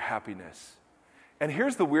your happiness. And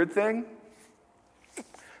here's the weird thing.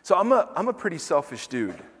 So I'm a pretty selfish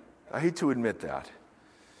dude. I hate to admit that.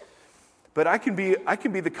 But I can be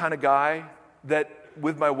the kind of guy that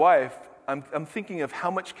with my wife, I'm thinking of how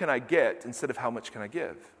much can I get instead of how much can I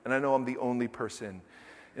give. And I know I'm the only person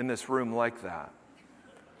in this room like that.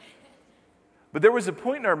 But there was a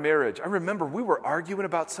point in our marriage, I remember we were arguing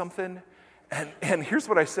about something, and here's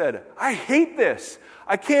what I said. I hate this.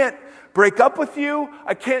 I can't break up with you.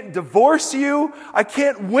 I can't divorce you. I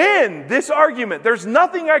can't win this argument. There's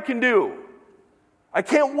nothing I can do. I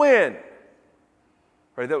can't win.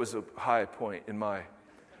 Right, that was a high point in my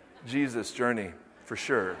Jesus journey, for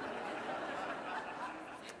sure.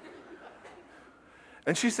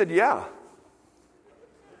 And she said, yeah.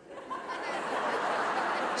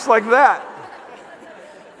 Just like that.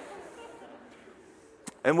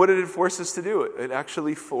 And what did it force us to do? It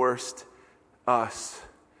actually forced us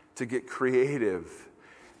to get creative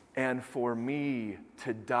and for me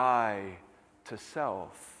to die to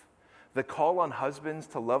self. The call on husbands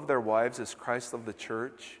to love their wives as Christ loved the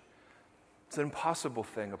church, it's an impossible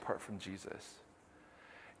thing apart from Jesus.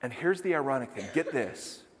 And here's the ironic thing. Get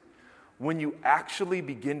this. When you actually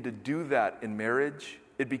begin to do that in marriage,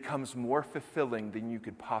 it becomes more fulfilling than you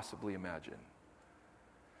could possibly imagine.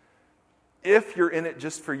 If you're in it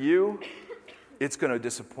just for you, it's going to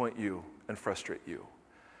disappoint you and frustrate you.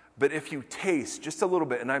 But if you taste just a little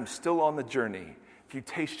bit, and I'm still on the journey, if you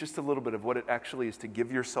taste just a little bit of what it actually is to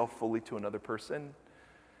give yourself fully to another person,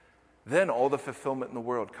 then all the fulfillment in the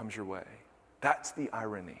world comes your way. That's the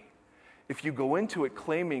irony. If you go into it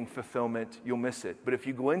claiming fulfillment, you'll miss it. But if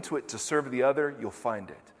you go into it to serve the other, you'll find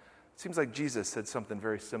it. It seems like Jesus said something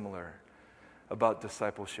very similar about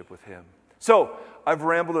discipleship with him. So, I've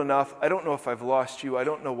rambled enough. I don't know if I've lost you. I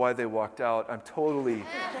don't know why they walked out. I'm totally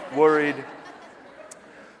worried.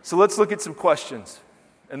 So let's look at some questions,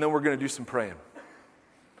 and then we're going to do some praying.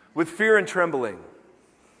 With fear and trembling.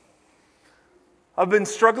 I've been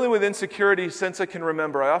struggling with insecurity since I can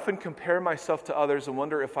remember. I often compare myself to others and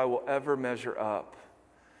wonder if I will ever measure up.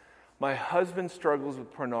 My husband struggles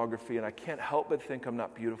with pornography, and I can't help but think I'm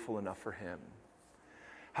not beautiful enough for him.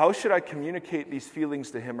 How should I communicate these feelings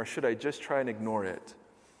to him, or should I just try and ignore it?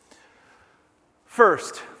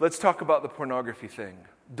 First, let's talk about the pornography thing.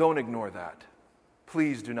 Don't ignore that.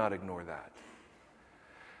 Please do not ignore that.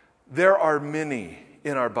 There are many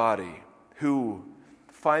in our body who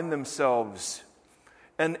find themselves,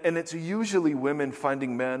 and it's usually women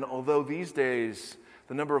finding men, although these days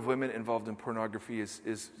the number of women involved in pornography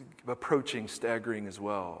is approaching staggering as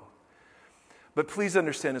well. But please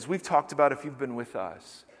understand, as we've talked about, if you've been with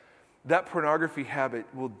us, that pornography habit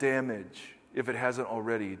will damage, if it hasn't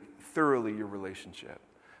already, thoroughly your relationship.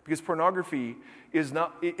 Because pornography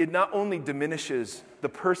not only diminishes the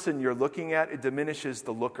person you're looking at, it diminishes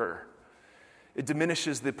the looker. It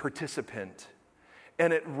diminishes the participant.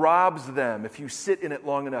 And it robs them, if you sit in it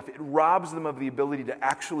long enough, it robs them of the ability to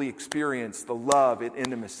actually experience the love and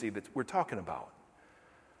intimacy that we're talking about.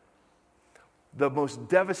 The most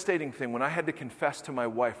devastating thing, when I had to confess to my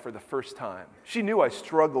wife for the first time, she knew I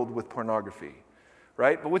struggled with pornography,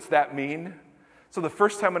 right? But what's that mean? So the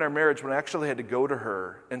first time in our marriage, when I actually had to go to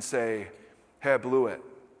her and say, hey, I blew it.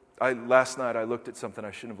 Last night I looked at something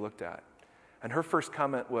I shouldn't have looked at. And her first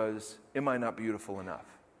comment was, am I not beautiful enough?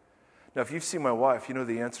 Now, if you've seen my wife, you know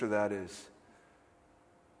the answer to that is,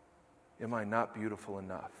 am I not beautiful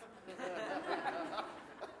enough?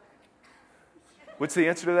 What's the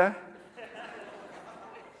answer to that?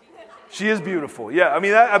 She is beautiful. Yeah, I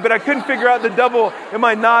mean, but I couldn't figure out the double, am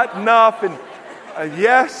I not enough? And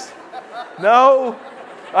yes, no,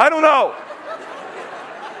 I don't know.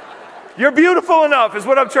 You're beautiful enough is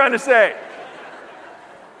what I'm trying to say.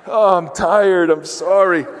 Oh, I'm tired. I'm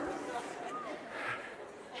sorry.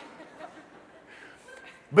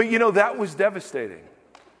 But you know, that was devastating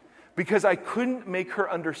because I couldn't make her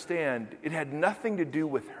understand it had nothing to do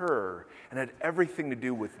with her and had everything to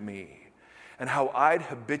do with me and how I'd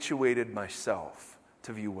habituated myself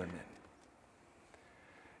to view women.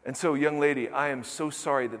 And so, young lady, I am so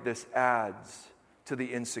sorry that this adds to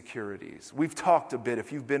the insecurities. We've talked a bit,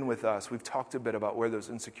 if you've been with us, we've talked a bit about where those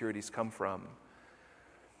insecurities come from.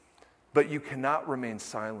 But you cannot remain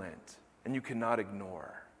silent and you cannot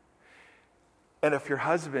ignore. And if your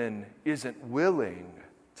husband isn't willing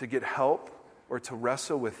to get help or to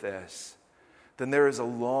wrestle with this, then there is a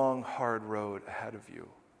long, hard road ahead of you.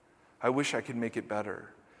 I wish I could make it better.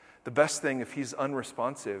 The best thing, if he's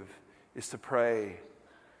unresponsive, is to pray.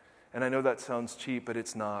 And I know that sounds cheap, but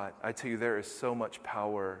it's not. I tell you, there is so much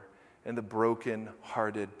power in the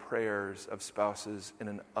broken-hearted prayers of spouses in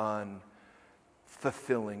an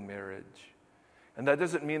unfulfilling marriage. And that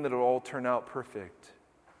doesn't mean that it'll all turn out perfect.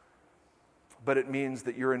 But it means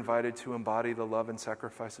that you're invited to embody the love and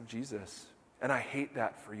sacrifice of Jesus. And I hate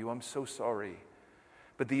that for you. I'm so sorry.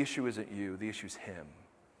 But the issue isn't you. The issue is him.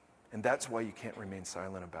 And that's why you can't remain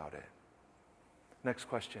silent about it. Next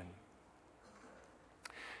question.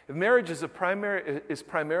 If marriage is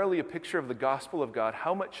primarily a picture of the gospel of God,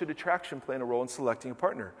 how much should attraction play a role in selecting a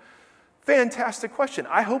partner? Fantastic question.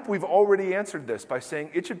 I hope we've already answered this by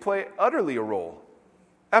saying it should play utterly a role.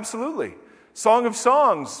 Absolutely. Song of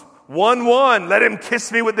Songs, 1:1, let him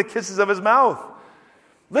kiss me with the kisses of his mouth.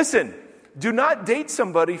 Listen, do not date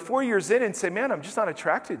somebody 4 years in and say, man, I'm just not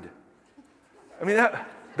attracted. I mean,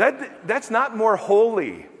 that's not more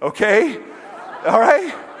holy, okay? All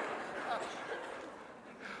right?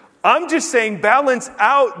 I'm just saying balance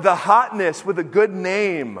out the hotness with a good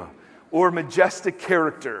name or majestic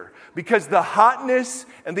character, because the hotness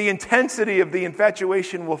and the intensity of the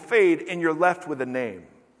infatuation will fade and you're left with a name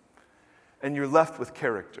and you're left with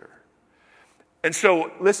character. And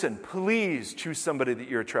so, listen, please choose somebody that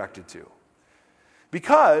you're attracted to,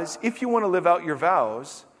 because if you want to live out your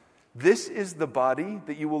vows, this is the body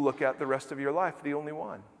that you will look at the rest of your life, the only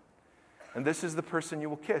one. And this is the person you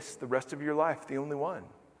will kiss the rest of your life, the only one.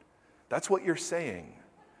 That's what you're saying.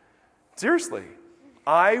 Seriously,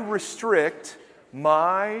 I restrict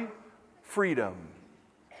my freedom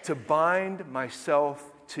to bind myself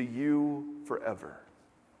to you forever.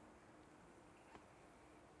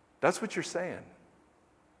 That's what you're saying.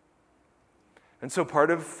 And so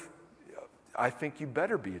I think you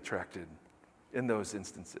better be attracted in those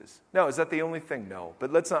instances. Now, is that the only thing? No,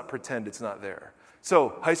 but let's not pretend it's not there.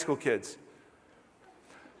 So, high school kids,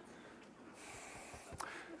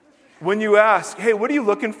 when you ask, hey, what are you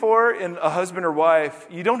looking for in a husband or wife?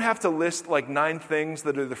 You don't have to list like 9 things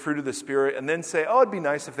that are the fruit of the Spirit and then say, oh, it'd be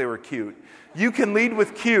nice if they were cute. You can lead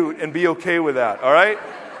with cute and be okay with that, all right?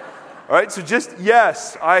 All right, so just,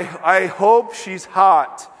 yes, I hope she's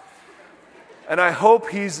hot. And I hope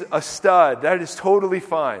he's a stud. That is totally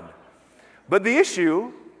fine. But the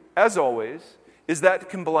issue, as always, is that it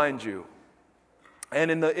can blind you. And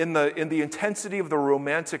in the intensity of the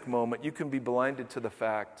romantic moment, you can be blinded to the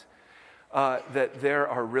fact that there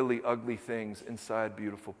are really ugly things inside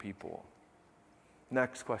beautiful people.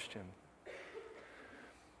 Next question.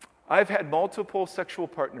 I've had multiple sexual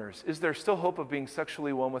partners. Is there still hope of being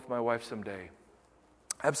sexually one with my wife someday?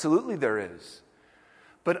 Absolutely there is.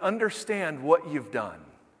 But understand what you've done.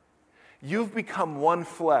 You've become one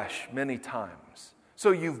flesh many times.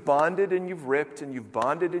 So you've bonded and you've ripped, and you've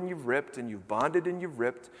bonded and you've ripped, and you've bonded and you've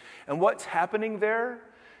ripped. And what's happening there,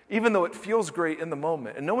 even though it feels great in the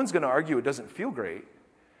moment, and no one's going to argue it doesn't feel great,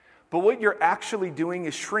 but what you're actually doing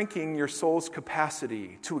is shrinking your soul's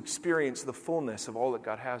capacity to experience the fullness of all that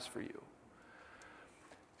God has for you.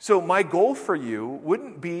 So my goal for you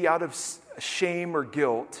wouldn't be out of shame or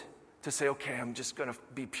guilt to say, okay, I'm just going to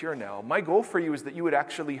be pure now. My goal for you is that you would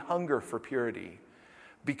actually hunger for purity,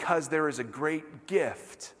 because there is a great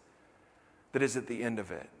gift that is at the end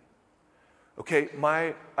of it. Okay,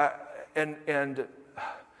 my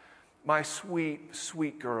sweet,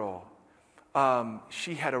 sweet girl,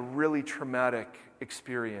 she had a really traumatic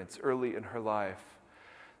experience early in her life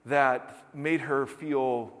that made her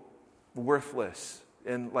feel worthless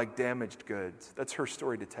and like damaged goods. That's her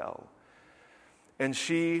story to tell. And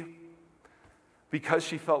because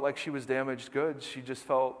she felt like she was damaged goods, she just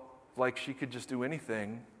felt like she could just do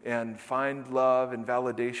anything and find love and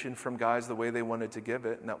validation from guys the way they wanted to give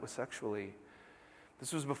it, and that was sexually.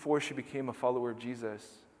 This was before she became a follower of Jesus.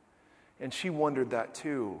 And she wondered that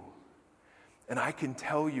too. And I can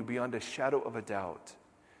tell you beyond a shadow of a doubt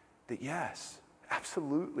that yes,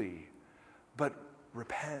 absolutely, but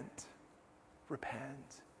repent.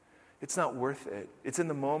 Repent. It's not worth it. It's in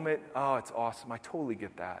the moment, oh, it's awesome. I totally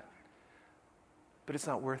get that. But it's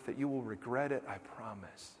not worth it. You will regret it, I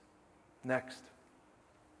promise. Next.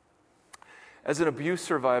 As an abuse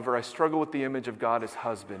survivor, I struggle with the image of God as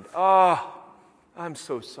husband. I'm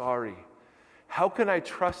so sorry. How can I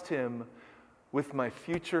trust him with my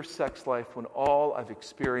future sex life when all I've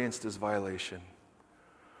experienced is violation?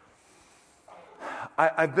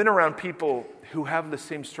 I've been around people who have the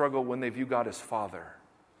same struggle when they view God as Father,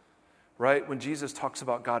 right? When Jesus talks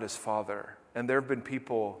about God as Father, and there have been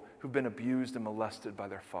people who've been abused and molested by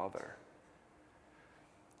their father.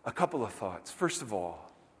 A couple of thoughts. First of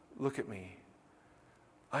all, look at me.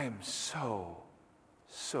 I am so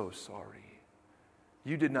sorry.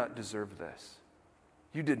 You did not deserve this.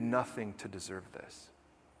 You did nothing to deserve this.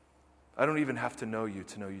 I don't even have to know you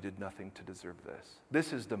to know you did nothing to deserve this.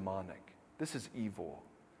 This is demonic. This is evil.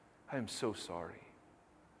 I am so sorry.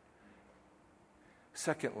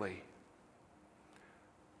 Secondly,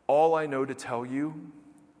 all I know to tell you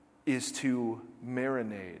is to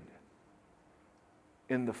marinate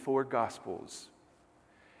in the 4 Gospels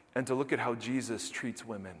and to look at how Jesus treats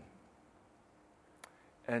women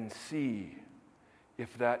and see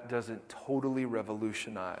if that doesn't totally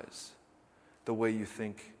revolutionize the way you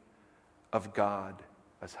think of God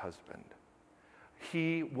as husband.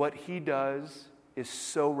 What he does is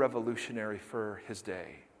so revolutionary for his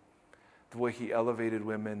day. The way he elevated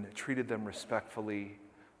women, treated them respectfully,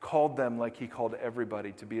 called them like he called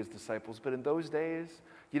everybody to be his disciples. But in those days,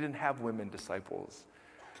 you didn't have women disciples.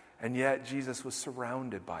 And yet Jesus was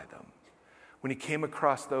surrounded by them. When he came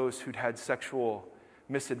across those who'd had sexual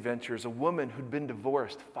misadventures, a woman who'd been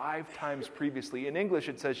divorced 5 times previously. In English,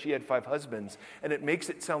 it says she had 5 husbands, and it makes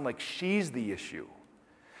it sound like she's the issue.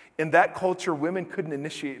 In that culture, women couldn't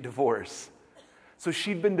initiate divorce. So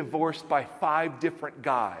she'd been divorced by 5 different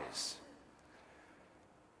guys.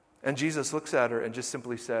 And Jesus looks at her and just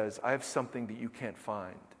simply says, I have something that you can't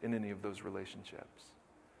find in any of those relationships.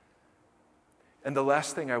 And the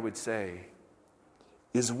last thing I would say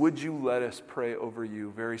is would you let us pray over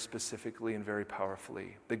you very specifically and very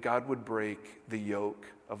powerfully, that God would break the yoke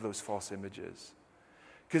of those false images?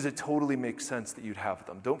 Because it totally makes sense that you'd have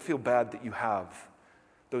them. Don't feel bad that you have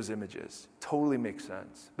those images. Totally makes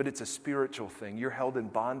sense. But it's a spiritual thing. You're held in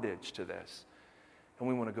bondage to this. And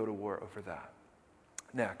we want to go to war over that.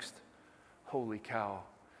 Next. Holy cow.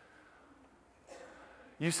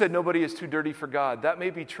 You said nobody is too dirty for God. That may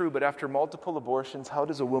be true, but after multiple abortions, how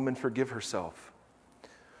does a woman forgive herself?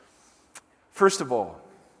 First of all,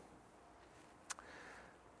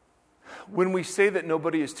 when we say that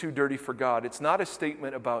nobody is too dirty for God, it's not a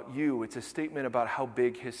statement about you. It's a statement about how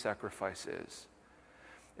big his sacrifice is.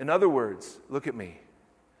 In other words, look at me.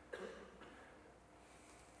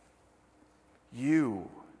 You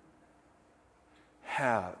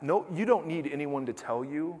don't need anyone to tell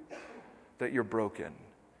you that you're broken.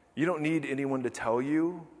 You don't need anyone to tell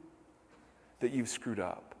you that you've screwed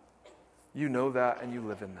up. You know that and you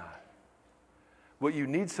live in that. What you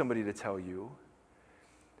need somebody to tell you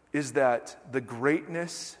is that the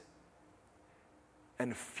greatness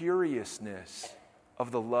and furiousness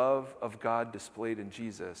of the love of God displayed in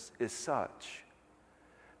Jesus is such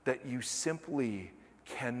that you simply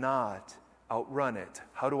cannot outrun it.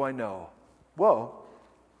 How do I know? Well,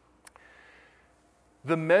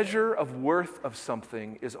 the measure of worth of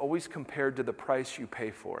something is always compared to the price you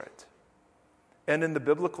pay for it. And in the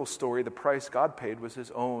biblical story, the price God paid was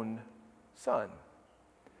his own son.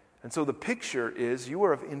 And so the picture is you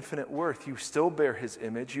are of infinite worth. You still bear his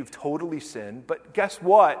image. You've totally sinned. But guess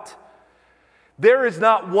what? There is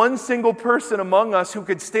not one single person among us who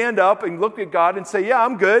could stand up and look at God and say, yeah,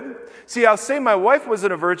 I'm good. See, I'll say my wife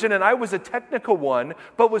wasn't a virgin and I was a technical one,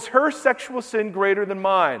 but was her sexual sin greater than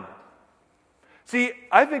mine? See,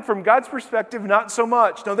 I think from God's perspective, not so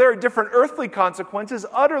much. Now, there are different earthly consequences,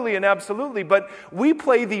 utterly and absolutely, but we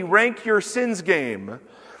play the rank your sins game.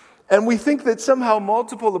 And we think that somehow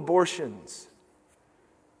multiple abortions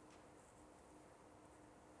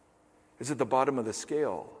is at the bottom of the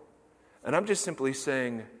scale. And I'm just simply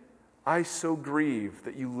saying, I so grieve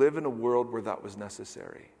that you live in a world where that was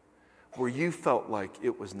necessary, where you felt like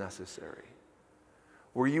it was necessary,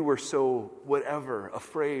 where you were so whatever,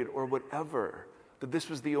 afraid or whatever, that this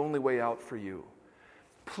was the only way out for you.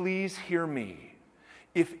 Please hear me.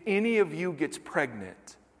 If any of you gets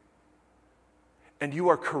pregnant, and you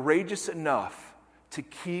are courageous enough to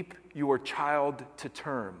keep your child to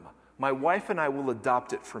term, my wife and I will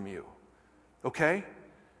adopt it from you. Okay?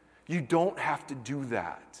 You don't have to do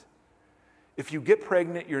that. If you get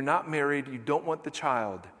pregnant, you're not married, you don't want the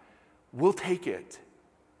child, we'll take it.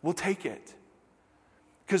 We'll take it.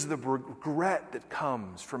 Because the regret that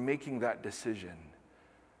comes from making that decision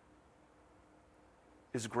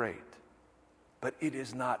is great, but it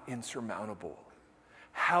is not insurmountable.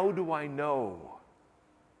 How do I know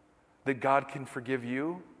that God can forgive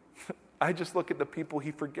you? I just look at the people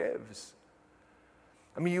he forgives.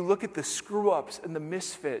 I mean, you look at the screw-ups and the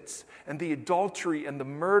misfits and the adultery and the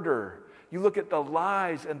murder. You look at the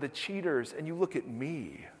lies and the cheaters, and you look at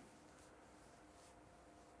me.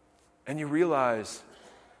 And you realize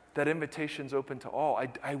that invitation's open to all.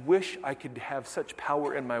 I wish I could have such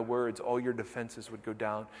power in my words, all your defenses would go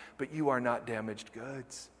down, but you are not damaged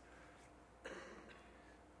goods.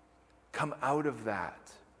 Come out of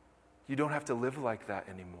that. You don't have to live like that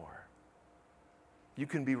anymore. You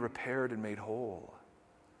can be repaired and made whole.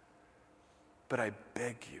 But I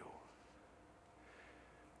beg you,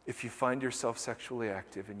 if you find yourself sexually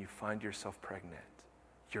active and you find yourself pregnant,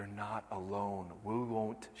 you're not alone. We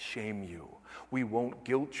won't shame you. We won't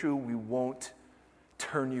guilt you. We won't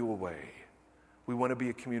turn you away. We want to be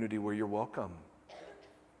a community where you're welcome.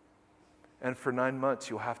 And for 9 months,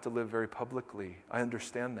 you'll have to live very publicly. I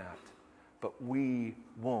understand that. But we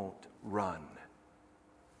won't run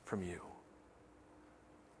from you.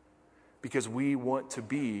 Because we want to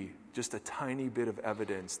be just a tiny bit of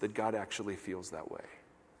evidence that God actually feels that way.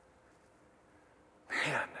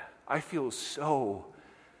 Man, I feel so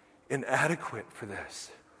inadequate for this.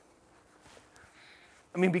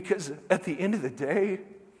 I mean, because at the end of the day,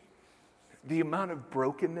 the amount of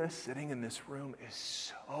brokenness sitting in this room is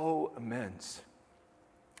so immense.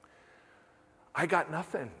 I got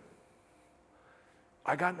nothing.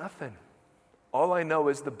 All I know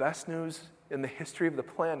is the best news in the history of the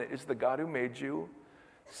planet is the God who made you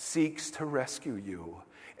seeks to rescue you.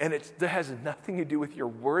 And it has nothing to do with your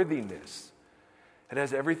worthiness. It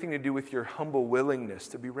has everything to do with your humble willingness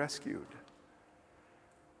to be rescued.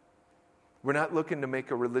 We're not looking to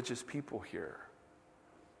make a religious people here.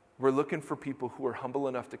 We're looking for people who are humble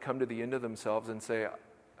enough to come to the end of themselves and say,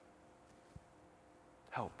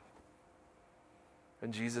 help.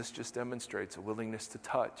 And Jesus just demonstrates a willingness to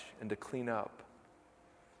touch and to clean up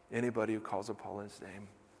anybody who calls upon his name.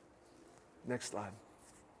 Next slide.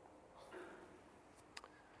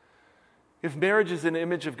 If marriage is an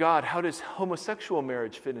image of God, how does homosexual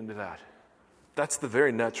marriage fit into that? That's the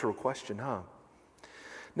very natural question, huh?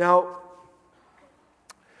 Now,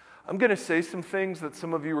 I'm going to say some things that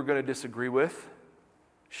some of you are going to disagree with.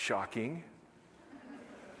 Shocking.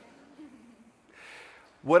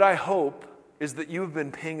 What I hope is that you have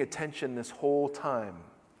been paying attention this whole time.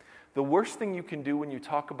 The worst thing you can do when you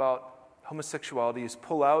talk about homosexuality is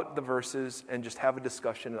pull out the verses and just have a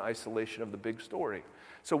discussion in isolation of the big story.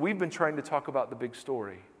 So we've been trying to talk about the big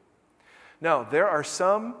story. Now, there are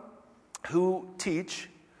some who teach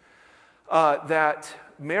that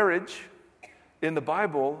marriage in the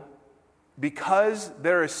Bible, because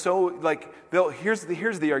there is so, here's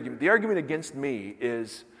the argument. The argument against me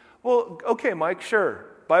is, well, okay, Mike, sure.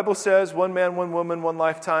 Bible says one man, one woman, one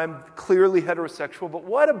lifetime, clearly heterosexual, but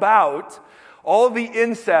what about all the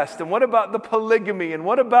incest, and what about the polygamy, and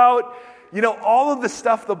what about, all of the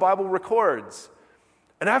stuff the Bible records?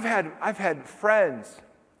 And I've had friends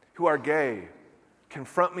who are gay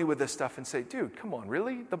confront me with this stuff and say, dude, come on,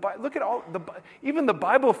 really? Look at even the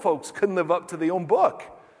Bible folks couldn't live up to their own book.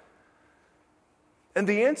 And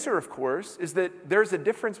the answer, of course, is that there's a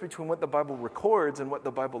difference between what the Bible records and what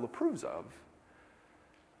the Bible approves of.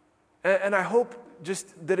 And I hope just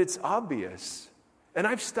that it's obvious. And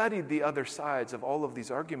I've studied the other sides of all of these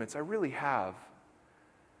arguments. I really have.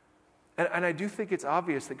 And I do think it's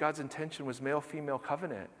obvious that God's intention was male-female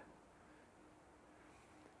covenant.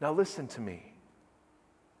 Now listen to me.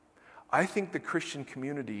 I think the Christian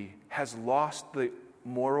community has lost the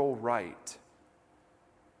moral right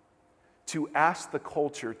to ask the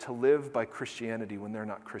culture to live by Christianity when they're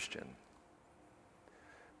not Christian.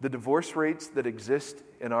 The divorce rates that exist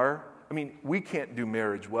we can't do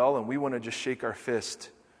marriage well, and we want to just shake our fist.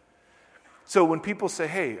 So when people say,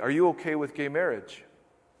 hey, are you okay with gay marriage?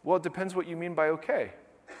 Well, it depends what you mean by okay.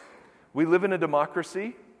 We live in a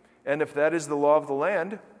democracy, and if that is the law of the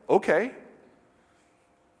land, okay.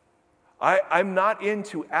 I'm not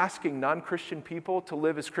into asking non-Christian people to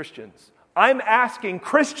live as Christians. I'm asking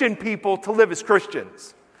Christian people to live as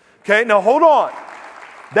Christians. Okay, now hold on.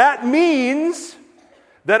 That means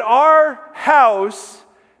that our house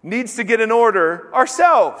needs to get in order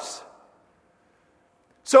ourselves.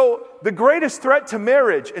 So the greatest threat to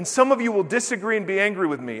marriage, and some of you will disagree and be angry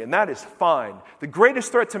with me, and that is fine. The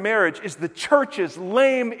greatest threat to marriage is the church's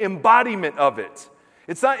lame embodiment of it.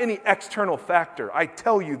 It's not any external factor, I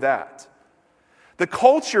tell you that. The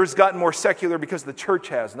culture's gotten more secular because the church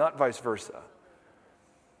has, not vice versa.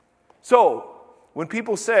 So, when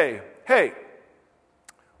people say, hey,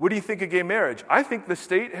 what do you think of gay marriage? I think the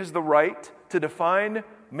state has the right to define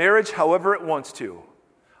marriage however it wants to.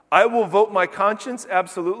 I will vote my conscience,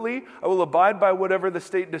 absolutely. I will abide by whatever the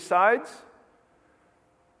state decides.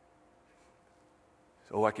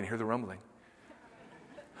 Oh, I can hear the rumbling.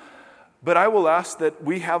 But I will ask that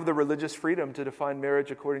we have the religious freedom to define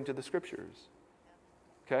marriage according to the Scriptures.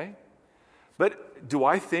 Okay? But do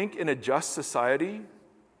I think in a just society,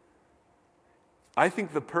 I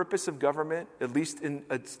think the purpose of government, at least in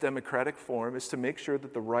its democratic form, is to make sure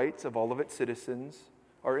that the rights of all of its citizens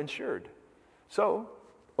are ensured. So,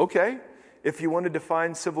 okay, if you want to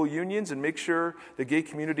define civil unions and make sure the gay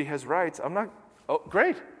community has rights,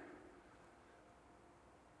 great.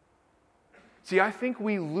 See, I think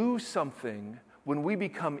we lose something when we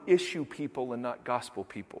become issue people and not gospel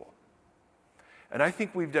people. And I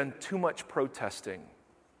think we've done too much protesting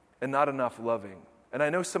and not enough loving. And I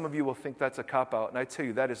know some of you will think that's a cop-out, and I tell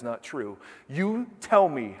you that is not true. You tell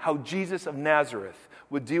me how Jesus of Nazareth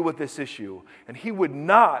would deal with this issue, and he would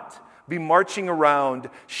not be marching around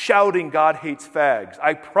shouting, God hates fags.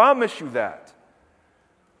 I promise you that.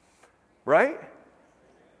 Right?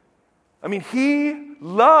 He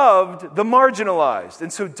loved the marginalized.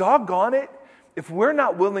 And so doggone it, if we're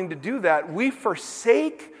not willing to do that, we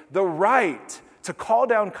forsake the right to call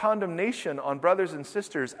down condemnation on brothers and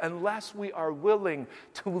sisters unless we are willing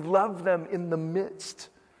to love them in the midst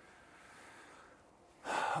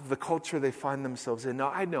of the culture they find themselves in. Now,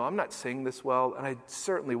 I know I'm not saying this well, and I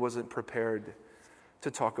certainly wasn't prepared to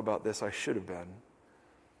talk about this. I should have been.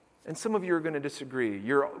 And some of you are going to disagree.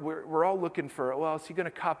 We're all looking for, well, is he going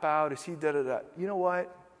to cop out? Is he da-da-da? You know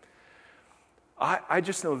what? I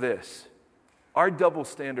just know this. Our double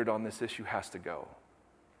standard on this issue has to go.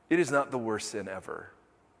 It is not the worst sin ever.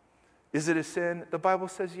 Is it a sin? The Bible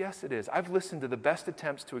says yes, it is. I've listened to the best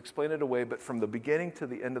attempts to explain it away, but from the beginning to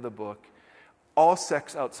the end of the book, all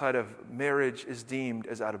sex outside of marriage is deemed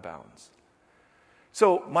as out of bounds.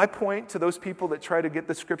 So my point to those people that try to get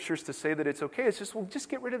the scriptures to say that it's okay is just, well, just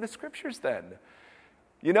get rid of the scriptures then.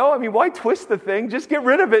 You know, I mean, why twist the thing? Just get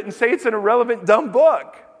rid of it and say it's an irrelevant, dumb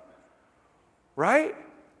book. Right?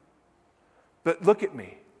 But look at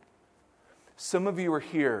me. Some of you are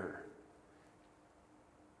here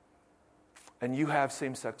and you have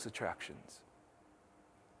same-sex attractions.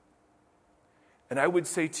 And I would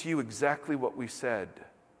say to you exactly what we said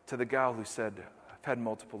to the gal who said, I've had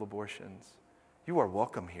multiple abortions. You are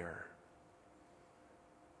welcome here.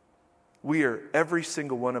 We are, every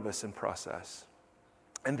single one of us, in process.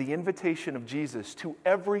 And the invitation of Jesus to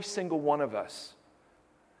every single one of us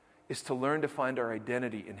is to learn to find our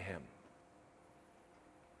identity in Him.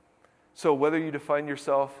 So whether you define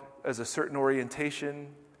yourself as a certain orientation,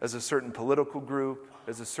 as a certain political group,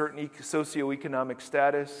 as a certain socioeconomic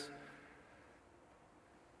status,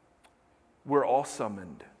 we're all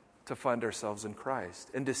summoned to find ourselves in Christ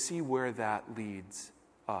and to see where that leads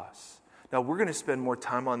us. Now, we're going to spend more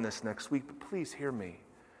time on this next week, but please hear me.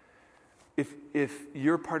 If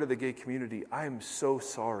you're part of the gay community, I am so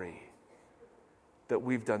sorry that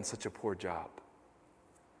we've done such a poor job.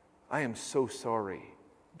 I am so sorry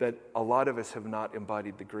that a lot of us have not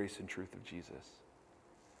embodied the grace and truth of Jesus.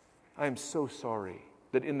 I am so sorry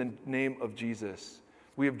that in the name of Jesus,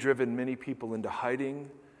 we have driven many people into hiding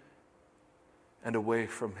and away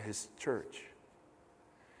from His church.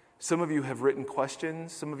 Some of you have written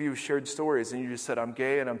questions. Some of you have shared stories, and you just said, I'm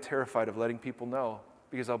gay and I'm terrified of letting people know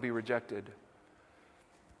because I'll be rejected.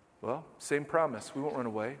 Well, same promise. We won't run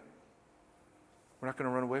away. We're not going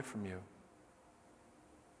to run away from you.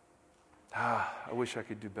 I wish I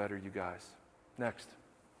could do better, you guys. Next.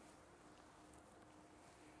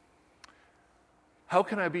 How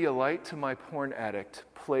can I be a light to my porn addict,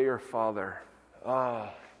 player father?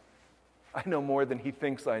 I know more than he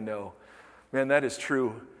thinks I know. Man, that is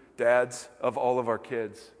true, dads of all of our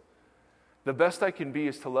kids. The best I can be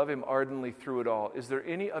is to love him ardently through it all. Is there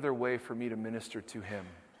any other way for me to minister to him?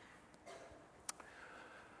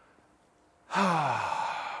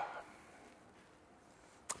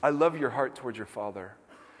 I love your heart towards your father.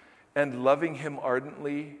 And loving him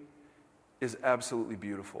ardently is absolutely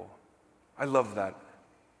beautiful. I love that.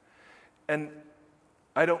 And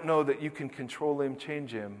I don't know that you can control him,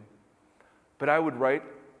 change him, but I would write,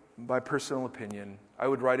 my personal opinion, I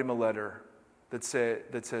would write him a letter that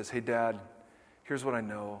says, hey, Dad, here's what I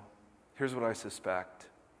know. Here's what I suspect.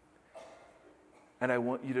 And I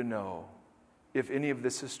want you to know, if any of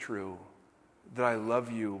this is true, that I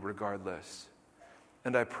love you regardless.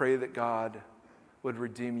 And I pray that God would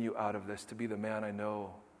redeem you out of this to be the man I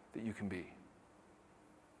know that you can be.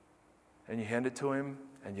 And you hand it to him,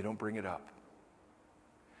 and you don't bring it up.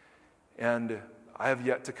 And I have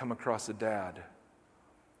yet to come across a dad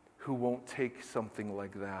who won't take something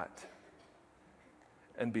like that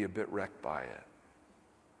and be a bit wrecked by it.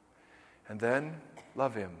 And then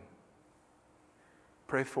love him.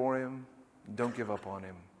 Pray for him. Don't give up on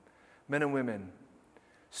him. Men and women,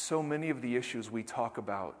 so many of the issues we talk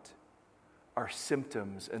about are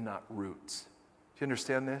symptoms and not roots. Do you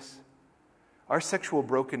understand this? Our sexual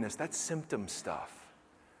brokenness, that's symptom stuff.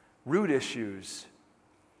 Root issues,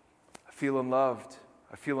 I feel unloved,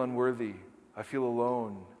 I feel unworthy, I feel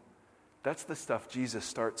alone. That's the stuff Jesus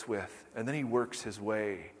starts with, and then he works his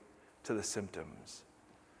way to the symptoms.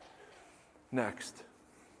 Next.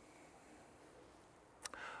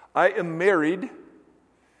 I am married,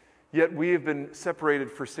 yet we have been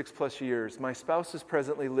separated for 6+ years. My spouse is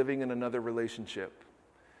presently living in another relationship.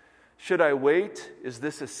 Should I wait? Is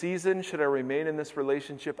this a season? Should I remain in this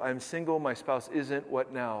relationship? I'm single. My spouse isn't.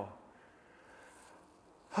 What now?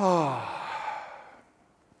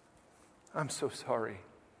 I'm so sorry.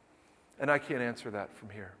 And I can't answer that from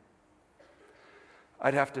here.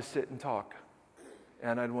 I'd have to sit and talk,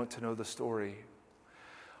 and I'd want to know the story.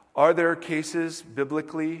 Are there cases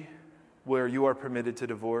biblically where you are permitted to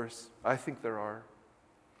divorce? I think there are.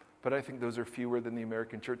 But I think those are fewer than the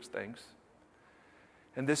American church thinks.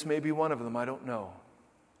 And this may be one of them, I don't know.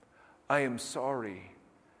 I am sorry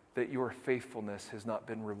that your faithfulness has not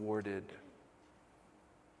been rewarded.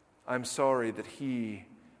 I'm sorry that he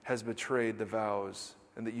has betrayed the vows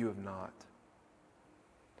and that you have not.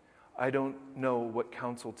 I don't know what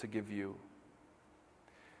counsel to give you.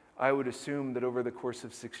 I would assume that over the course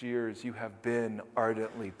of 6 years, you have been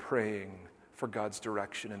ardently praying for God's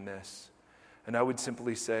direction in this. And I would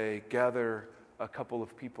simply say, gather a couple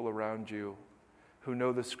of people around you who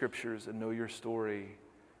know the scriptures and know your story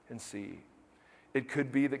and see. It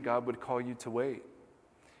could be that God would call you to wait.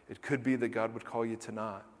 It could be that God would call you to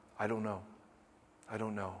not. I don't know. I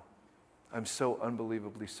don't know. I'm so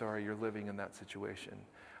unbelievably sorry you're living in that situation.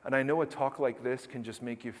 And I know a talk like this can just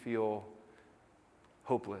make you feel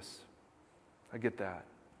hopeless. I get that.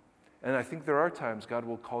 And I think there are times God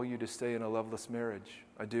will call you to stay in a loveless marriage.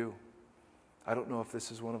 I do. I don't know if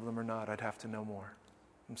this is one of them or not. I'd have to know more.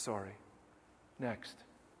 I'm sorry. Next.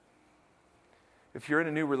 If you're in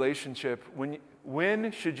a new relationship,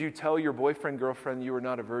 when should you tell your boyfriend, girlfriend you are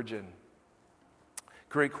not a virgin?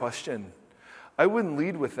 Great question. I wouldn't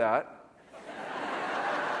lead with that.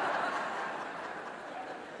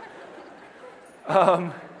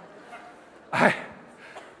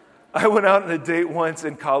 I went out on a date once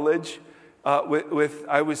in college with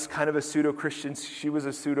I was kind of a pseudo-Christian. She was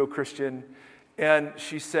a pseudo-Christian. And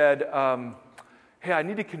she said, hey, I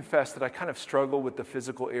need to confess that I kind of struggle with the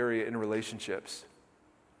physical area in relationships.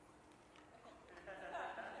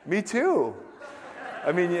 Me too.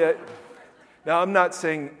 I mean, now I'm not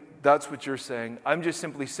saying that's what you're saying. I'm just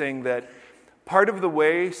simply saying that part of the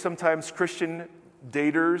way sometimes Christian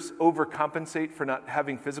daters overcompensate for not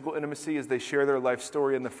having physical intimacy is they share their life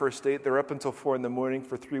story in the first date. They're up until 4 a.m.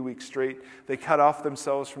 for 3 weeks straight. They cut off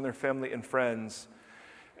themselves from their family and friends.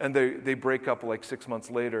 And they break up like 6 months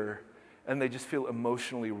later, and they just feel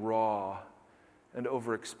emotionally raw and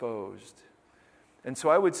overexposed. And so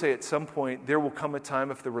I would say at some point, there will come a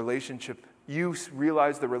time if you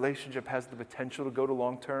realize the relationship has the potential to go to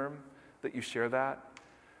long term, that you share that.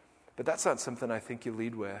 But that's not something I think you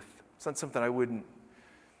lead with. It's not something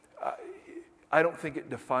I don't think it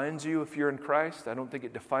defines you if you're in Christ. I don't think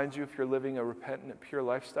it defines you if you're living a repentant and pure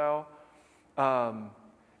lifestyle. And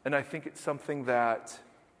I think it's something that,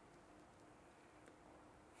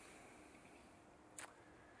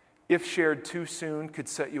 if shared too soon, could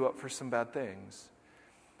set you up for some bad things.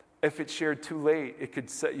 If it's shared too late, it could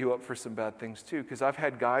set you up for some bad things too. Because I've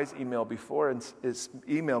had guys email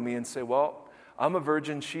me and say, well, I'm a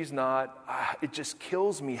virgin, she's not. It just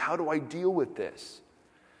kills me. How do I deal with this?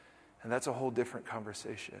 And that's a whole different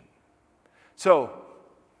conversation. So,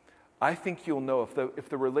 I think you'll know if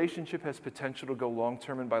the relationship has potential to go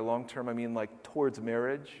long-term, and by long-term I mean like towards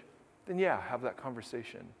marriage, then yeah, have that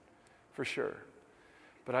conversation, for sure.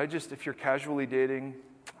 But if you're casually dating,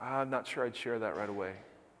 I'm not sure I'd share that right away.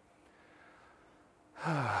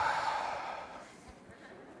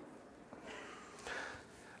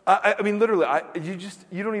 I mean, literally,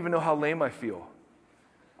 you don't even know how lame I feel.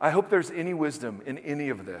 I hope there's any wisdom in any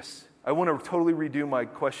of this. I want to totally redo my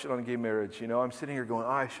question on gay marriage. You know, I'm sitting here going,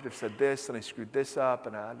 I should have said this, and I screwed this up,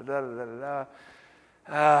 and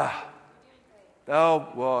oh,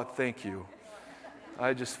 well, thank you.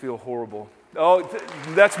 I just feel horrible. Oh,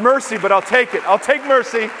 that's mercy, but I'll take it. I'll take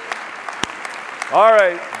mercy. All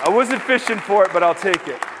right. I wasn't fishing for it, but I'll take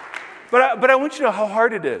it. But I want you to know how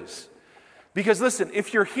hard it is. Because listen,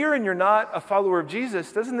 if you're here and you're not a follower of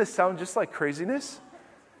Jesus, doesn't this sound just like craziness?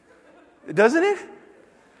 Doesn't it?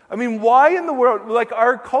 I mean, why in the world? Like,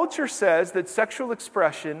 our culture says that sexual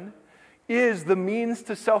expression is the means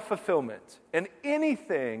to self-fulfillment. And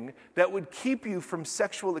anything that would keep you from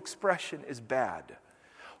sexual expression is bad.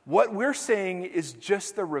 What we're saying is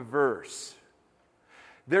just the reverse.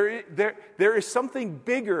 There is something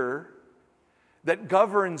bigger that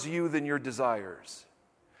governs you than your desires.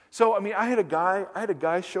 So, I mean, I had a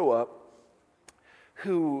guy show up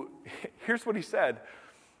who, here's what he said.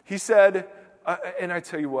 He said, and I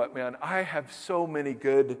tell you what, man, I have so many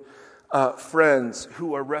good friends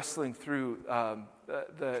who are wrestling through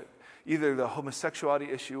either the homosexuality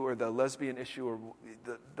issue or the lesbian issue or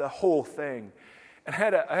the whole thing. And I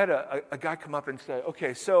had a guy come up and say,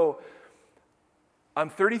 okay, so I'm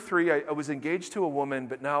 33, I was engaged to a woman,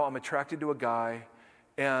 but now I'm attracted to a guy,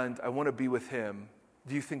 and I want to be with him.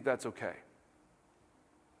 Do you think that's okay?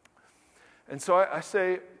 And so I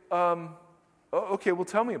say, okay, well,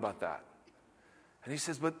 tell me about that. And he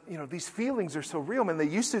says, but, you know, these feelings are so real. Man, they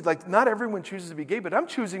used to, like, not everyone chooses to be gay, but I'm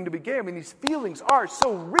choosing to be gay. I mean, these feelings are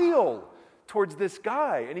so real towards this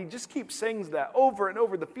guy. And he just keeps saying that over and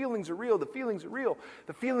over. The feelings are real. The feelings are real.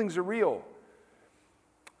 The feelings are real.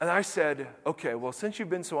 And I said, okay, well, since you've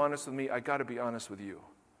been so honest with me, I got to be honest with you.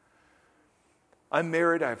 I'm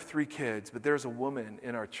married. I have 3 kids, but there's a woman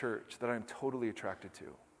in our church that I'm totally attracted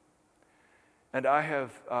to. And I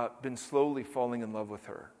have been slowly falling in love with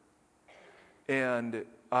her. And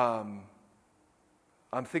I'm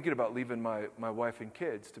thinking about leaving my wife and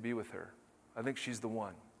kids to be with her. I think she's the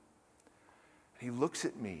one. He looks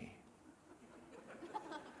at me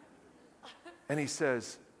and he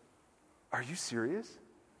says, are you serious?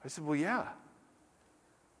 I said, well, yeah.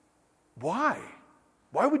 Why?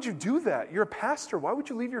 Why would you do that? You're a pastor. Why would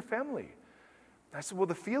you leave your family? I said, well,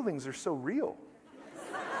 the feelings are so real.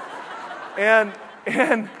 And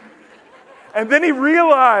then he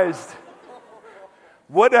realized,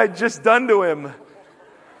 what I'd just done to him.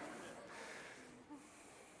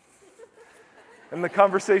 And the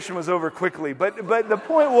conversation was over quickly. But the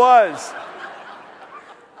point was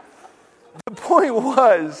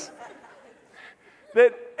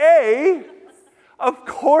that A, of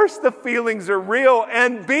course the feelings are real,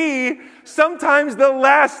 and B, sometimes the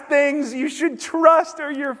last things you should trust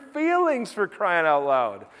are your feelings, for crying out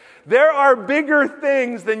loud. There are bigger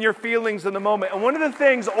things than your feelings in the moment. And one of the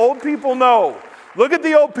things old people know, look at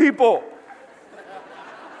the old people.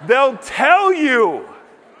 They'll tell you.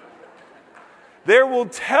 They will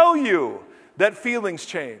tell you that feelings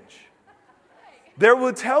change. They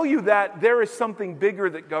will tell you that there is something bigger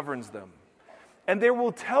that governs them. And they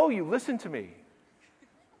will tell you, listen to me,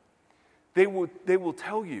 they will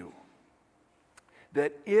tell you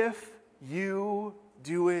that if you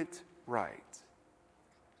do it right,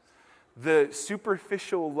 the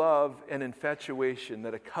superficial love and infatuation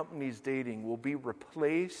that accompanies dating will be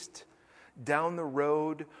replaced down the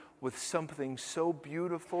road with something so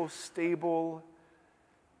beautiful, stable,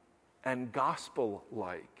 and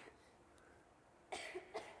gospel-like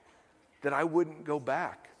that I wouldn't go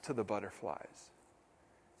back to the butterflies.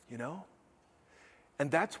 You know? And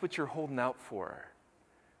that's what you're holding out for.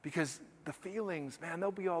 Because the feelings, man,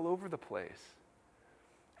 they'll be all over the place.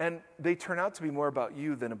 And they turn out to be more about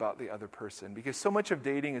you than about the other person. Because so much of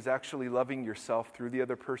dating is actually loving yourself through the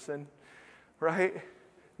other person. Right?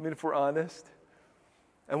 I mean, if we're honest.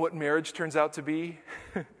 And what marriage turns out to be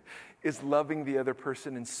is loving the other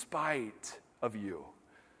person in spite of you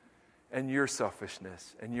and your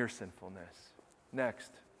selfishness and your sinfulness. Next,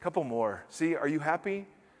 a couple more. See, are you happy?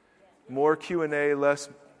 More Q&A, less.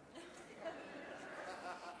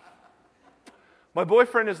 My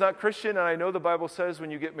boyfriend is not Christian, and I know the Bible says when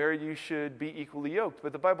you get married you should be equally yoked.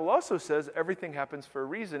 But the Bible also says everything happens for a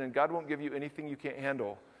reason, and God won't give you anything you can't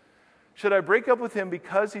handle. Should I break up with him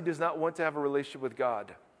because he does not want to have a relationship with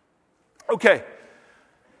God? Okay.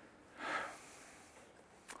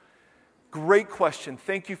 Great question.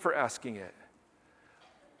 Thank you for asking it.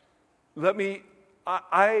 Let me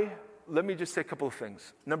just say a couple of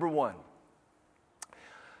things. Number one,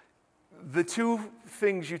 the two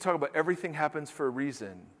things you talk about, everything happens for a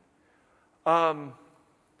reason. I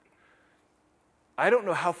don't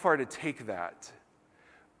know how far to take that.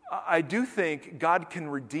 I do think God can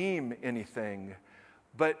redeem anything,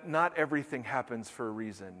 but not everything happens for a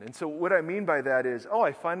reason. And so what I mean by that is,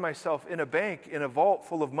 I find myself in a bank, in a vault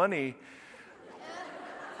full of money.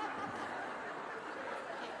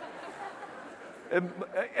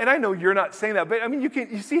 And I know you're not saying that, but I mean,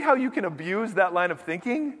 you see how you can abuse that line of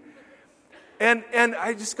thinking? And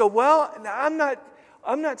I just go, well, I'm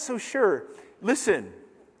not so sure. Listen,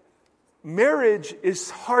 marriage is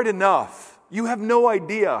hard enough. You have no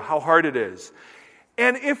idea how hard it is.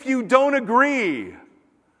 And if you don't agree,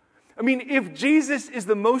 I mean, if Jesus is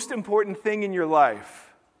the most important thing in your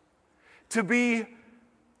life, to be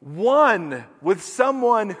one with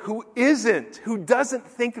someone who doesn't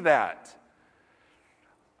think that,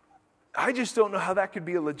 I just don't know how that could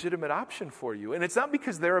be a legitimate option for you. And it's not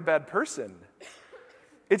because they're a bad person.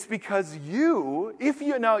 It's because you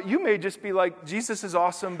may just be like, Jesus is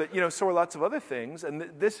awesome, but so are lots of other things,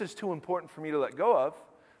 and this is too important for me to let go of.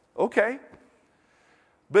 Okay.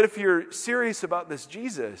 But if you're serious about this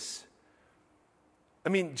Jesus, I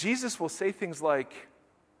mean, Jesus will say things like,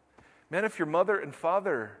 man, if your mother and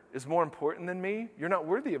father is more important than me, you're not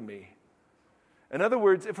worthy of me. In other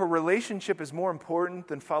words, if a relationship is more important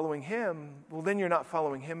than following him, well, then you're not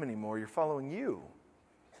following him anymore. You're following you.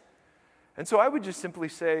 And so I would just simply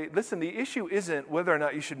say, listen, the issue isn't whether or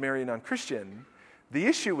not you should marry a non-Christian. The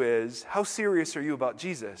issue is, how serious are you about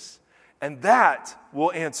Jesus? And that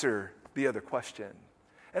will answer the other question.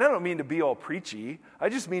 And I don't mean to be all preachy. I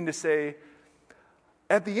just mean to say,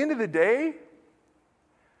 at the end of the day,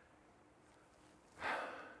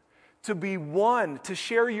 to be one, to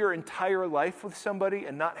share your entire life with somebody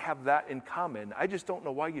and not have that in common, I just don't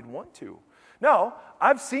know why you'd want to. Now,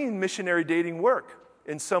 I've seen missionary dating work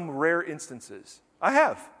in some rare instances. I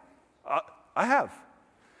have.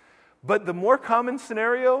 But the more common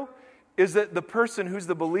scenario is that the person who's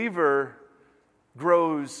the believer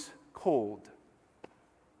grows cold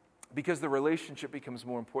because the relationship becomes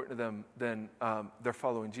more important to them than they're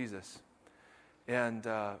following Jesus. And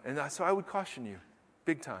so I would caution you,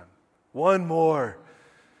 big time. One more,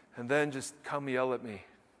 and then just come yell at me.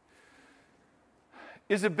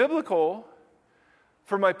 Is it biblical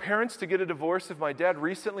for my parents to get a divorce if my dad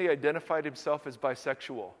recently identified himself as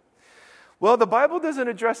bisexual? Well, the Bible doesn't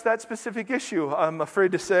address that specific issue, I'm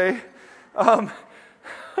afraid to say. Oh,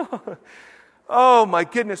 my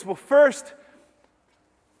goodness. Well, first,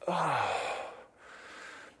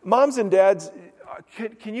 Moms and dads,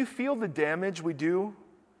 can you feel the damage we do?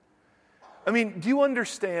 I mean, do you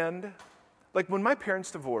understand? Like when my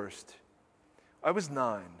parents divorced, I was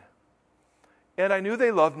 9. And I knew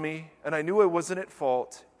they loved me, and I knew I wasn't at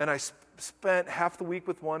fault, and I spent half the week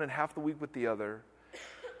with one and half the week with the other.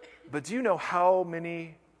 But do you know how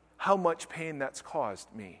much pain that's caused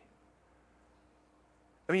me?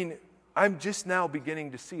 I mean, I'm just now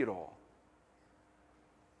beginning to see it all.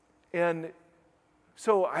 And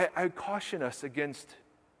so I caution us against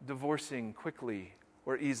divorcing quickly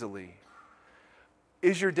or easily.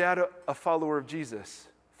 Is your dad a follower of Jesus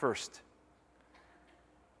first?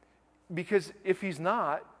 Because if he's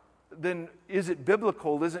not, then is it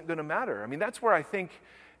biblical isn't going to matter. I mean, that's where I think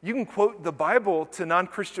you can quote the Bible to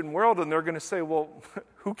non-Christian world and they're going to say, well,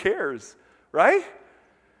 who cares, right?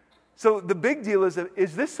 So the big deal is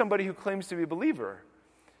this somebody who claims to be a believer?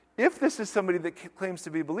 If this is somebody that claims to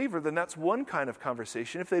be a believer, then that's one kind of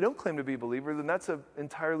conversation. If they don't claim to be a believer, then that's an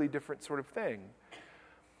entirely different sort of thing.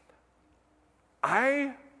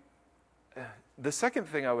 The second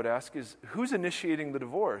thing I would ask is, who's initiating the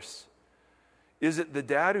divorce? Is it the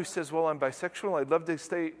dad who says, well, I'm bisexual,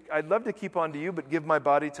 I'd love to keep on to you, but give my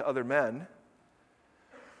body to other men?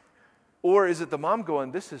 Or is it the mom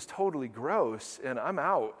going, this is totally gross, and I'm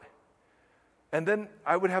out? And then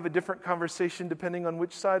I would have a different conversation depending on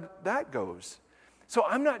which side that goes. So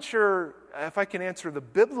I'm not sure if I can answer the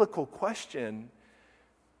biblical question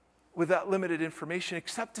with that limited information,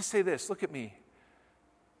 except to say this, look at me.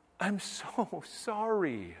 I'm so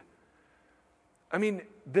sorry. I mean,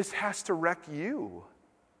 this has to wreck you.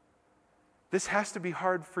 This has to be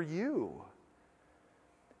hard for you.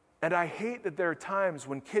 And I hate that there are times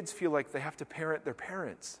when kids feel like they have to parent their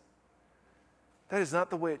parents. That is not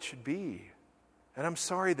the way it should be. And I'm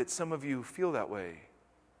sorry that some of you feel that way.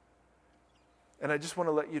 And I just want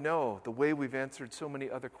to let you know the way we've answered so many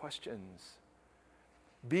other questions.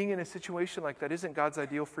 Being in a situation like that isn't God's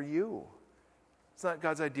ideal for you. It's not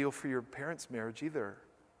God's ideal for your parents' marriage either.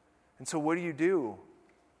 And so what do?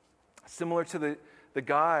 Similar to the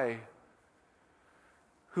guy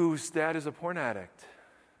whose dad is a porn addict.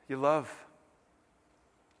 You love.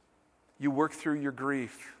 You work through your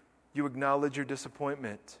grief. You acknowledge your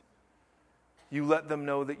disappointment. You let them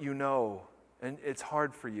know that you know, and it's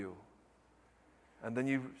hard for you. And then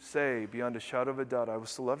you say, beyond a shadow of a doubt, I will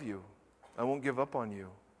still love you. I won't give up on you.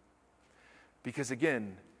 Because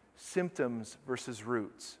again, symptoms versus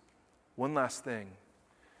roots. One last thing.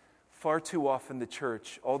 Far too often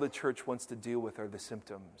all the church wants to deal with are the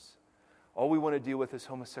symptoms. All we want to deal with is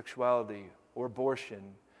homosexuality or abortion.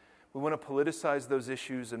 We want to politicize those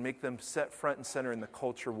issues and make them set front and center in the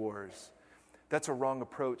culture wars. That's a wrong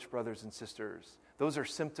approach, brothers and sisters. Those are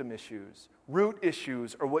symptom issues. Root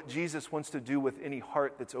issues are what Jesus wants to do with any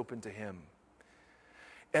heart that's open to him.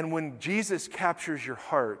 And when Jesus captures your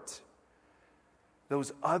heart,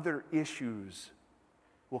 those other issues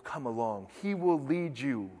will come along. He will lead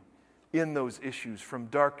you in those issues from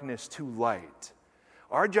darkness to light.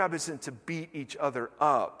 Our job isn't to beat each other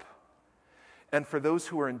up. And for those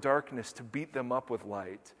who are in darkness, to beat them up with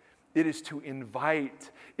light. It is to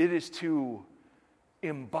invite, it is to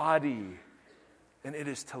embody, and it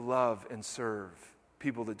is to love and serve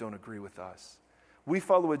people that don't agree with us. We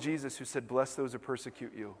follow a Jesus who said, bless those who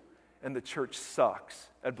persecute you. And the church sucks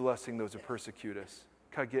at blessing those who persecute us.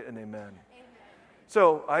 Can I get an amen? Amen.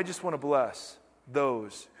 So I just want to bless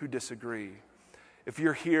those who disagree. If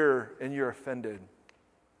you're here and you're offended,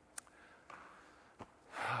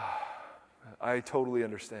 I totally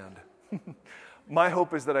understand. My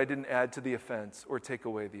hope is that I didn't add to the offense or take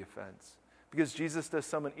away the offense. Because Jesus does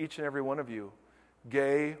summon each and every one of you,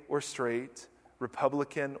 gay or straight,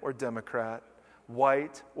 Republican or Democrat,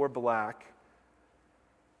 white or black,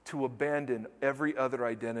 to abandon every other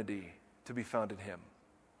identity to be found in him.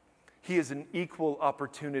 He is an equal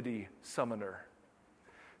opportunity summoner.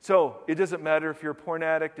 So it doesn't matter if you're a porn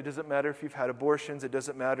addict, it doesn't matter if you've had abortions, it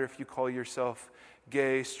doesn't matter if you call yourself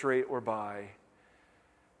gay, straight, or bi.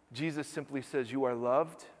 Jesus simply says you are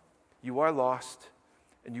loved, you are lost,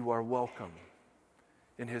 and you are welcome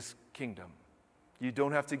in his kingdom. You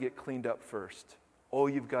don't have to get cleaned up first. All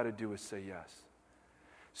you've got to do is say yes.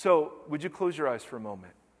 So would you close your eyes for a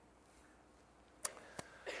moment?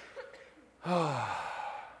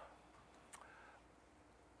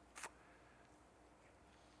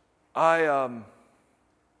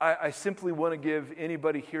 I simply want to give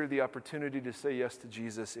anybody here the opportunity to say yes to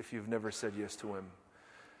Jesus if you've never said yes to him.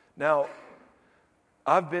 Now,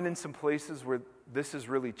 I've been in some places where this is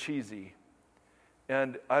really cheesy,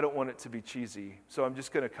 and I don't want it to be cheesy, so I'm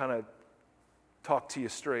just going to kind of talk to you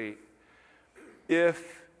straight.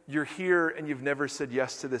 If you're here and you've never said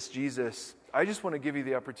yes to this Jesus, I just want to give you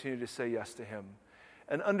the opportunity to say yes to him.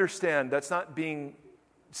 And understand that's not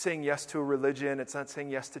saying yes to a religion, it's not saying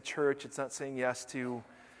yes to church, it's not saying yes to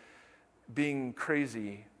being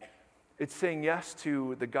crazy. It's saying yes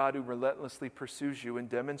to the God who relentlessly pursues you and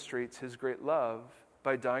demonstrates his great love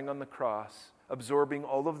by dying on the cross, absorbing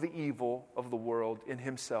all of the evil of the world in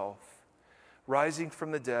himself, rising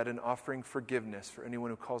from the dead and offering forgiveness for anyone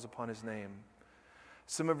who calls upon his name.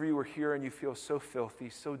 Some of you are here and you feel so filthy,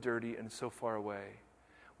 so dirty, and so far away.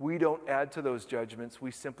 We don't add to those judgments.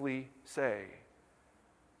 We simply say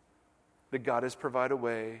that God has provided a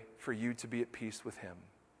way for you to be at peace with him.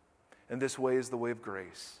 And this way is the way of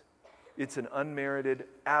grace. It's an unmerited,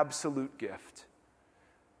 absolute gift.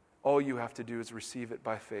 All you have to do is receive it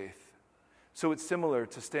by faith. So it's similar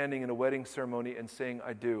to standing in a wedding ceremony and saying,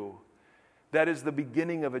 I do. That is the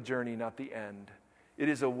beginning of a journey, not the end. It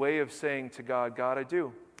is a way of saying to God, God, I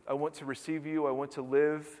do. I want to receive you. I want to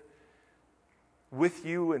live with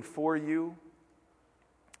you and for you.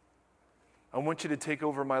 I want you to take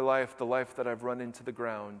over my life, the life that I've run into the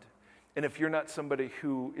ground. And if you're not somebody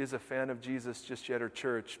who is a fan of Jesus just yet or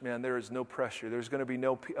church, man, there is no pressure. There's going to be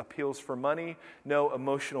no appeals for money, no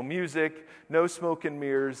emotional music, no smoke and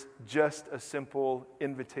mirrors, just a simple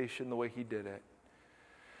invitation the way he did it.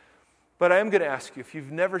 But I am going to ask you, if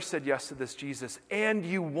you've never said yes to this Jesus and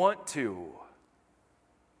you want to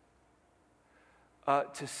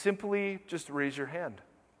simply just raise your hand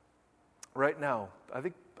right now. I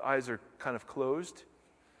think eyes are kind of closed.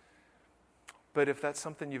 But if that's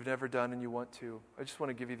something you've never done and you want to, I just want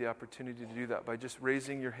to give you the opportunity to do that by just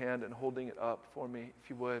raising your hand and holding it up for me, if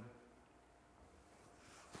you would.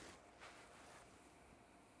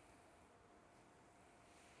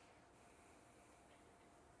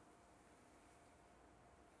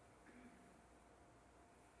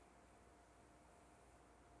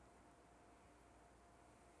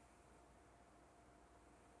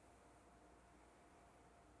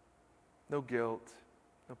 No guilt,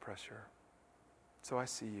 no pressure. So I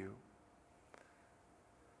see you.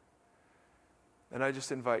 And I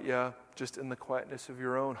just invite you, just in the quietness of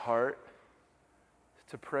your own heart,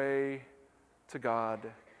 to pray to God.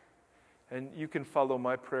 And you can follow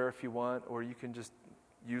my prayer if you want, or you can just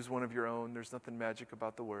use one of your own. There's nothing magic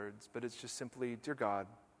about the words, but it's just simply, Dear God,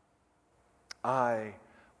 I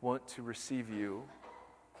want to receive you.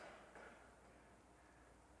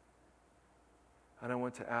 And I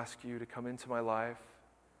want to ask you to come into my life,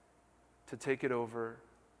 to take it over,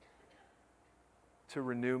 to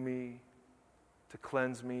renew me, to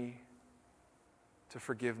cleanse me, to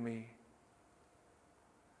forgive me.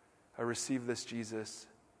 I receive this Jesus.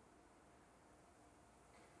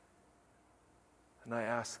 And I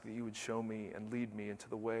ask that you would show me and lead me into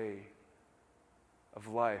the way of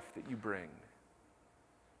life that you bring.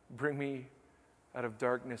 Bring me out of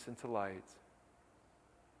darkness into light.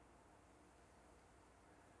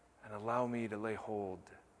 And allow me to lay hold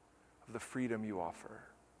of the freedom you offer.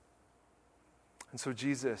 And so,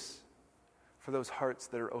 Jesus, for those hearts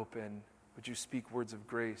that are open, would you speak words of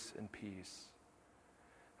grace and peace?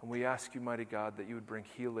 And we ask you, mighty God, that you would bring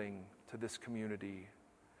healing to this community.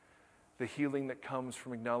 The healing that comes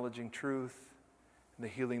from acknowledging truth, and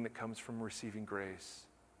the healing that comes from receiving grace.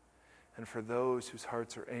 And for those whose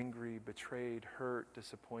hearts are angry, betrayed, hurt,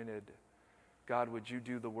 disappointed, God, would you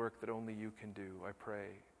do the work that only you can do, I pray.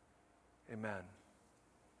 Amen.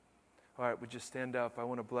 All right, would you stand up? I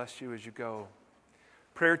want to bless you as you go.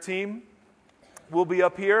 Prayer team, we'll be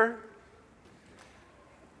up here.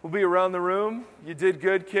 We'll be around the room. You did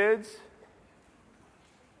good, kids.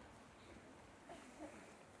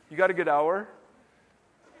 You got a good hour.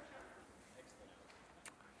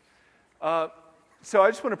 So I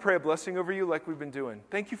just want to pray a blessing over you like we've been doing.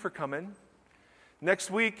 Thank you for coming. Next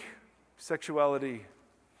week, sexuality.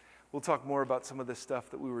 We'll talk more about some of the stuff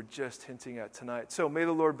that we were just hinting at tonight. So may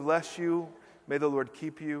the Lord bless you. May the Lord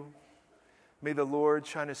keep you. May the Lord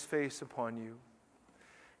shine his face upon you.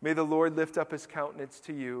 May the Lord lift up his countenance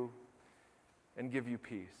to you and give you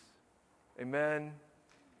peace. Amen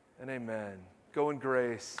and amen. Go in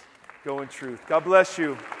grace. Go in truth. God bless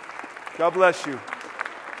you. God bless you.